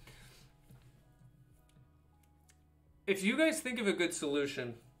 If you guys think of a good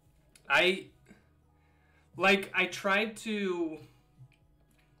solution, I tried to.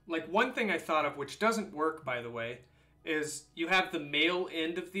 Like, one thing I thought of, which doesn't work, by the way, is you have the male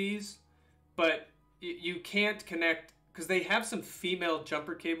end of these, but you can't connect, because they have some female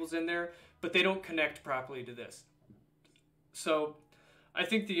jumper cables in there, but they don't connect properly to this. So I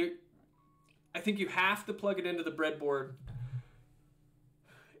think you have to plug it into the breadboard,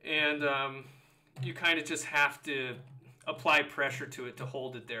 and you kind of just have to apply pressure to it to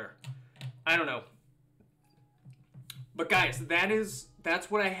hold it there. I don't know. But guys,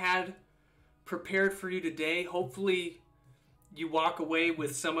 that's what I had prepared for you today. Hopefully you walk away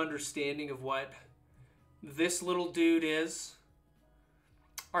with some understanding of what this little dude is.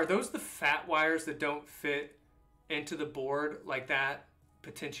 Are those the fat wires that don't fit into the board like that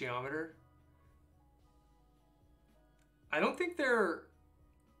potentiometer? I don't think they're...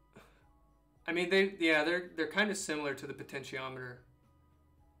 I mean, they're kind of similar to the potentiometer.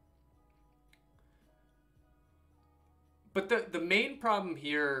 But the main problem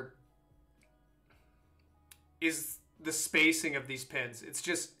here is the spacing of these pins.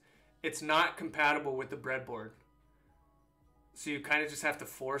 It's not compatible with the breadboard. So you kind of just have to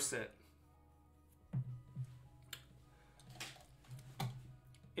force it.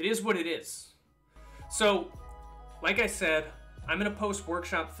 It is what it is. So, like I said, I'm going to post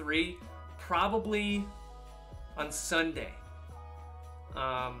Workshop 3 probably on Sunday.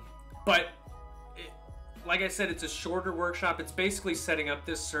 But... like I said, it's a shorter workshop. It's basically setting up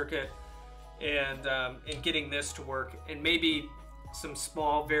this circuit and getting this to work, and maybe some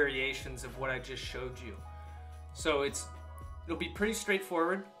small variations of what I just showed you. So it'll be pretty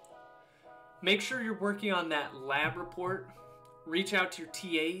straightforward. Make sure you're working on that lab report. Reach out to your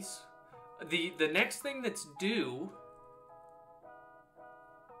TAs. The next thing that's due,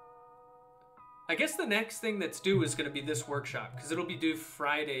 I guess the next thing that's due is going to be this workshop, because it'll be due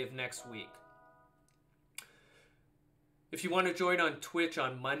Friday of next week. If you want to join on Twitch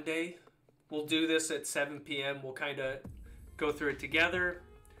on Monday, we'll do this at 7 p.m. We'll kind of go through it together.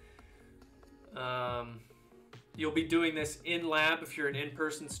 You'll be doing this in lab if you're an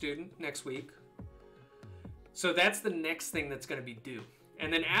in-person student next week. So that's the next thing that's going to be due.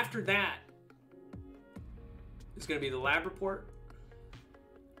 And then after that is going to be the lab report.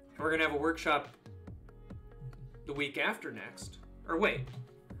 And we're going to have a workshop the week after next. Or wait,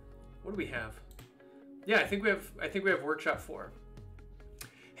 what do we have? Yeah, I think we have workshop 4.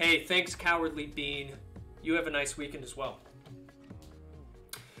 Hey, thanks, Cowardly Bean. You have a nice weekend as well.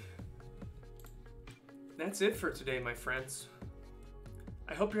 That's it for today, my friends.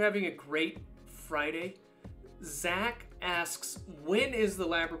 I hope you're having a great Friday. Zach asks, when is the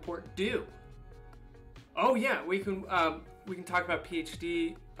lab report due? Oh yeah, we can talk about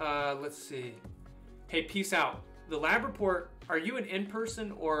PhD. Let's see. Hey, peace out. The lab report, are you an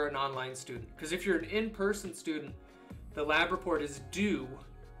in-person or an online student? Because if you're an in-person student, the lab report is due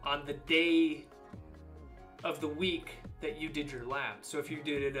on the day of the week that you did your lab. So if you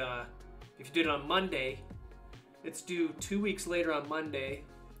did it on Monday, it's due 2 weeks later on Monday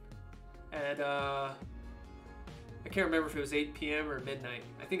at I can't remember if it was 8 p.m. or midnight.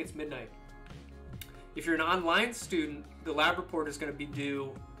 I think it's midnight. If you're an online student, the lab report is going to be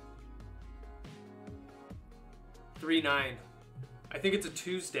due 3/9. I think it's a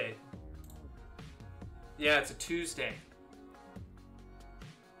Tuesday. Yeah, it's a Tuesday.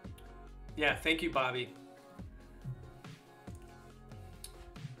 Yeah, thank you, Bobby.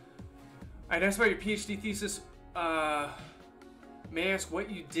 I'd ask about your PhD thesis. May I ask what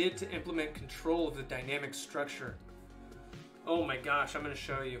you did to implement control of the dynamic structure? Oh my gosh, I'm going to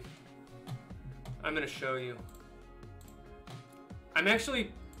show you.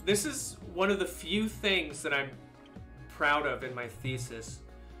 This is one of the few things that I'm proud of in my thesis.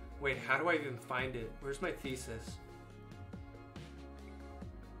 Wait, how do I even find it? Where's my thesis?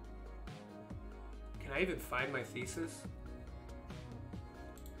 Can I even find my thesis?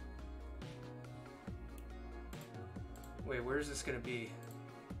 Wait, where is this gonna be?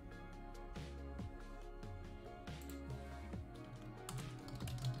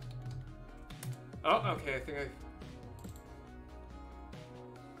 Oh, okay, I think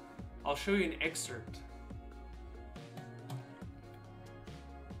I'll show you an excerpt.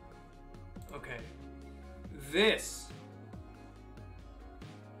 Okay. This.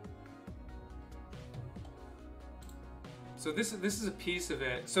 So this is a piece of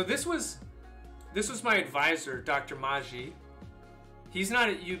it. So this was my advisor, Dr. Maji. He's not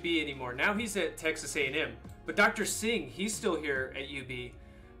at UB anymore. Now he's at Texas A&M. But Dr. Singh, he's still here at UB.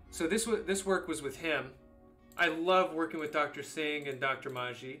 So this work was with him. I love working with Dr. Singh and Dr.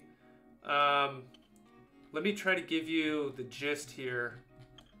 Maji. Let me try to give you the gist here.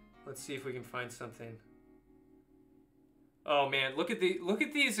 Let's see if we can find something. Oh man, look at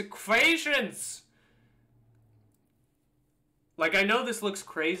these equations. Like, I know this looks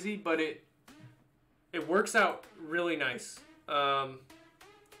crazy, but it works out really nice.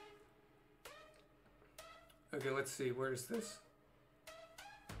 Okay, let's see. Where is this?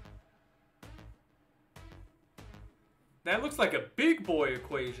 That looks like a big boy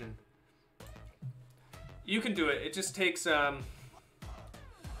equation. You can do it. It just takes it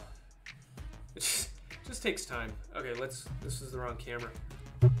just takes time. Okay, this is the wrong camera.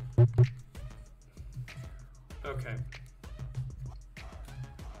 Okay.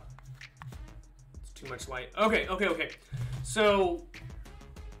 It's too much light. Okay. So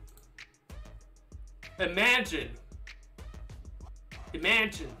imagine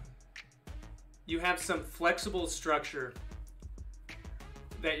you have some flexible structure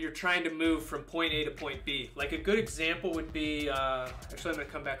that you're trying to move from point A to point B. Like, a good example would be, actually I'm gonna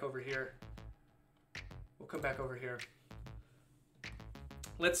come back over here. We'll come back over here.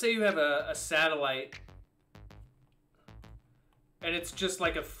 Let's say you have a satellite and it's just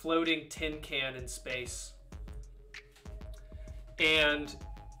like a floating tin can in space. And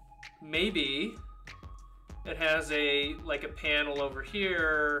maybe it has like a panel over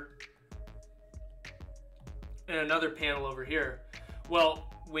here and another panel over here. Well,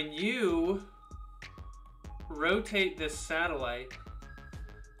 when you rotate this satellite,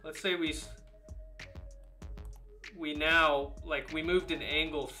 let's say we now, like, we moved an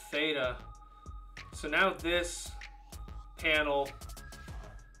angle theta. So now this panel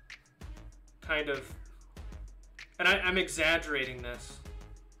kind of, and I'm exaggerating this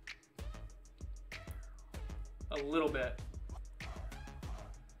a little bit,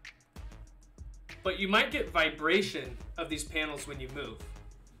 but you might get vibration of these panels when you move.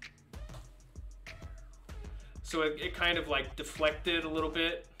 So it kind of like deflected a little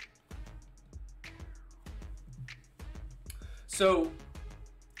bit. So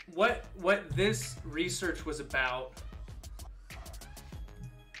what this research was about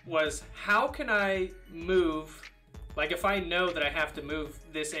was, how can I move, like, if I know that I have to move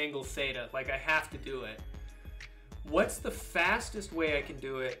this angle theta, like I have to do it, what's the fastest way I can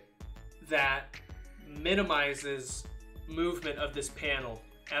do it that minimizes movement of this panel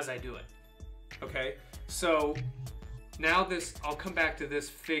as I do it? Okay, so now I'll come back to this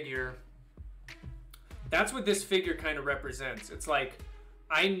figure. That's what this figure kind of represents. It's like,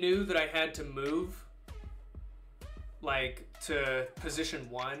 I knew that I had to move, like, to position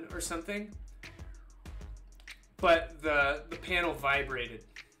 1 or something, but the panel vibrated.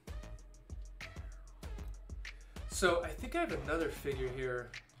 So I think I have another figure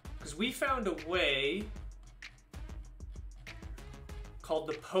here, because we found a way called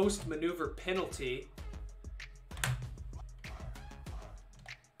the post-maneuver penalty,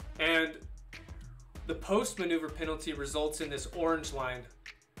 and the post-maneuver penalty results in this orange line.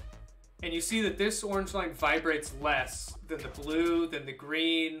 And you see that this orange line vibrates less than the blue, than the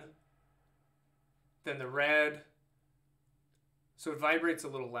green, than the red. So it vibrates a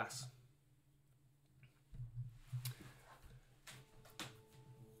little less.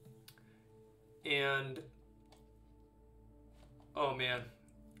 And, oh man,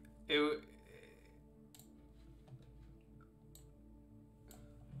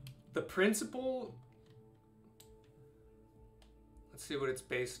 the principle, let's see what it's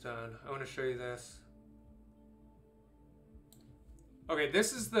based on. I want to show you this. Okay,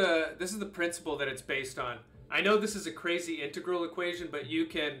 this is the principle that it's based on. I know this is a crazy integral equation, but you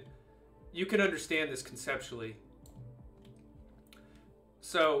can understand this conceptually.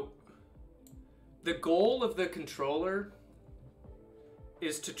 So the goal of the controller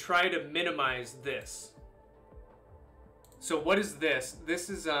is to try to minimize this. So what is this? This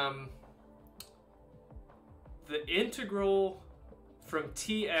is the integral from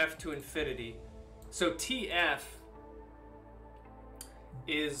TF to infinity. So TF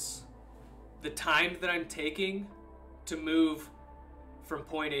is the time that I'm taking to move from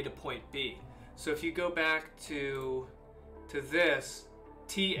point A to point B. So if you go back to this,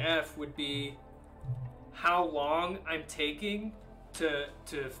 TF would be how long I'm taking to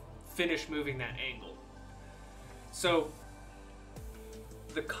finish moving that angle. So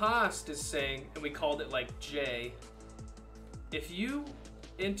the cost is saying, and we called it like J, if you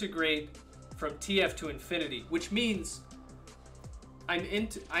integrate from TF to infinity, which means I'm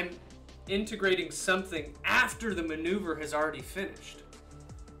integrating something after the maneuver has already finished.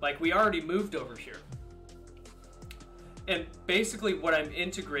 Like we already moved over here. And basically what I'm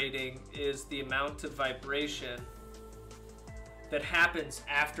integrating is the amount of vibration that happens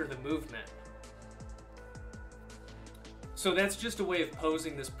after the movement. So that's just a way of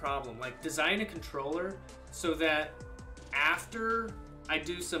posing this problem. Like design a controller so that after I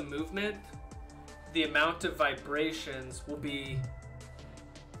do some movement, the amount of vibrations will be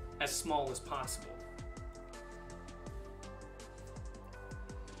as small as possible.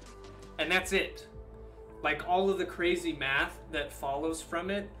 And that's it. Like all of the crazy math that follows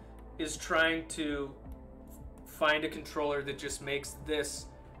from it is trying to find a controller that just makes this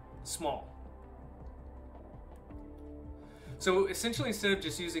small. So essentially, instead of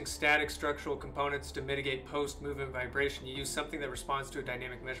just using static structural components to mitigate post-movement vibration, you use something that responds to a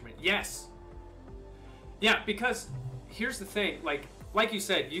dynamic measurement. Yes. Yeah, because here's the thing, like you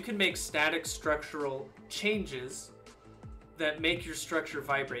said, you can make static structural changes that make your structure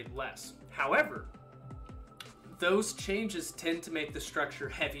vibrate less. However, those changes tend to make the structure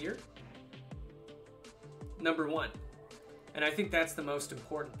heavier, number one. And I think that's the most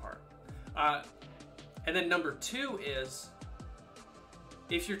important part. And then number two is,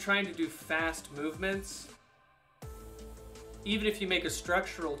 if you're trying to do fast movements, even if you make a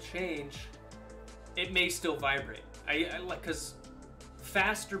structural change, it may still vibrate. Because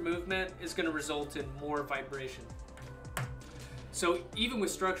faster movement is going to result in more vibration. So even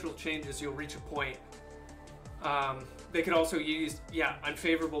with structural changes, you'll reach a point. They could also use,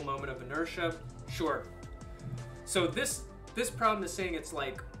 unfavorable moment of inertia. Sure. So this problem is saying it's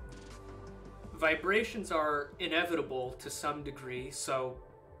like vibrations are inevitable to some degree. So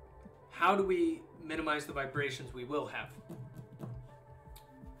how do we minimize the vibrations we will have?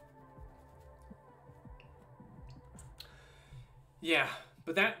 Yeah,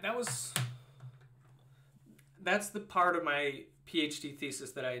 but that's the part of my PhD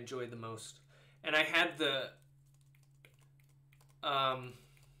thesis that I enjoyed the most. And I had the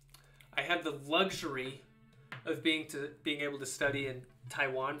luxury of being able to study in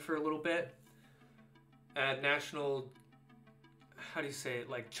Taiwan for a little bit at National, how do you say it,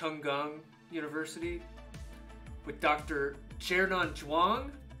 like Chunggung University with Dr. Chernan Zhuang.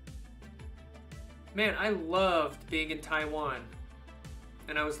 Man, I loved being in Taiwan,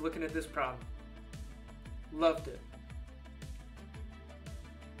 and I was looking at this problem. Loved it.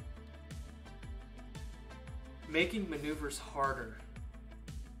 Making maneuvers harder,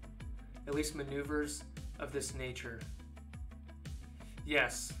 at least maneuvers of this nature.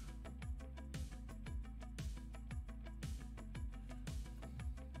 Yes.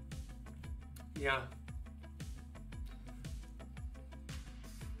 Yeah.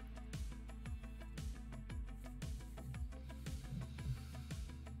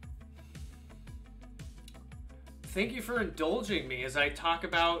 Thank you for indulging me as I talk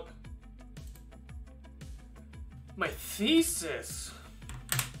about my thesis.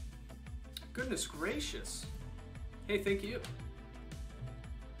 Goodness gracious. Hey, thank you.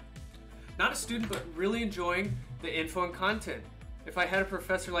 Not a student, but really enjoying the info and content. If I had a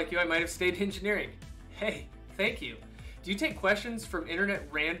professor like you, I might have stayed in engineering. Hey, thank you. Do you take questions from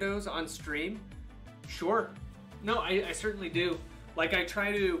internet randos on stream? Sure. No, I certainly do. Like I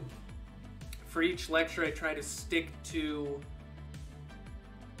try to, for each lecture, I try to stick to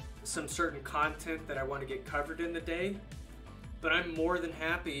some certain content that I want to get covered in the day. But I'm more than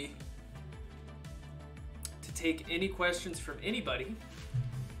happy to take any questions from anybody.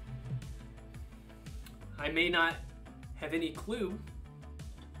 I may not have any clue,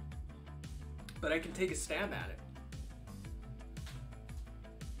 but I can take a stab at it.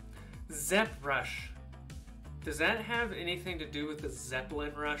 Zep Rush. Does that have anything to do with the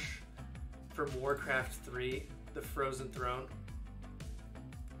Zeppelin Rush from Warcraft 3, the Frozen Throne?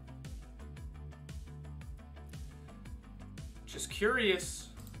 Just curious.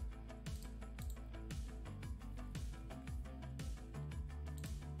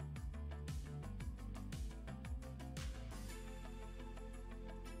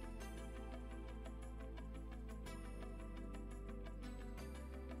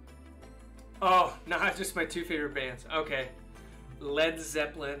 Oh, not just my two favorite bands. Okay. Led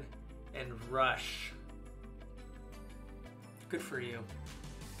Zeppelin and Rush. Good for you.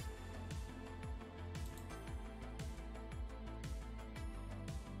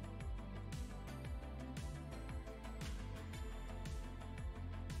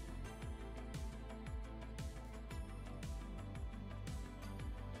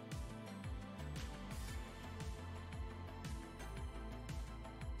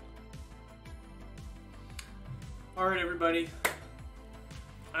 All right, everybody.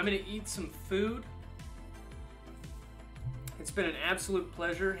 I'm going to eat some food. It's been an absolute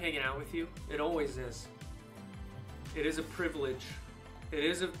pleasure hanging out with you. It always is. It is a privilege. It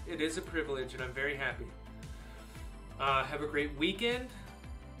is a privilege, and I'm very happy. Have a great weekend.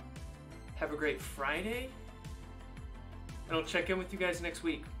 Have a great Friday. And I'll check in with you guys next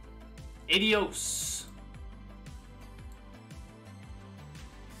week. Adios.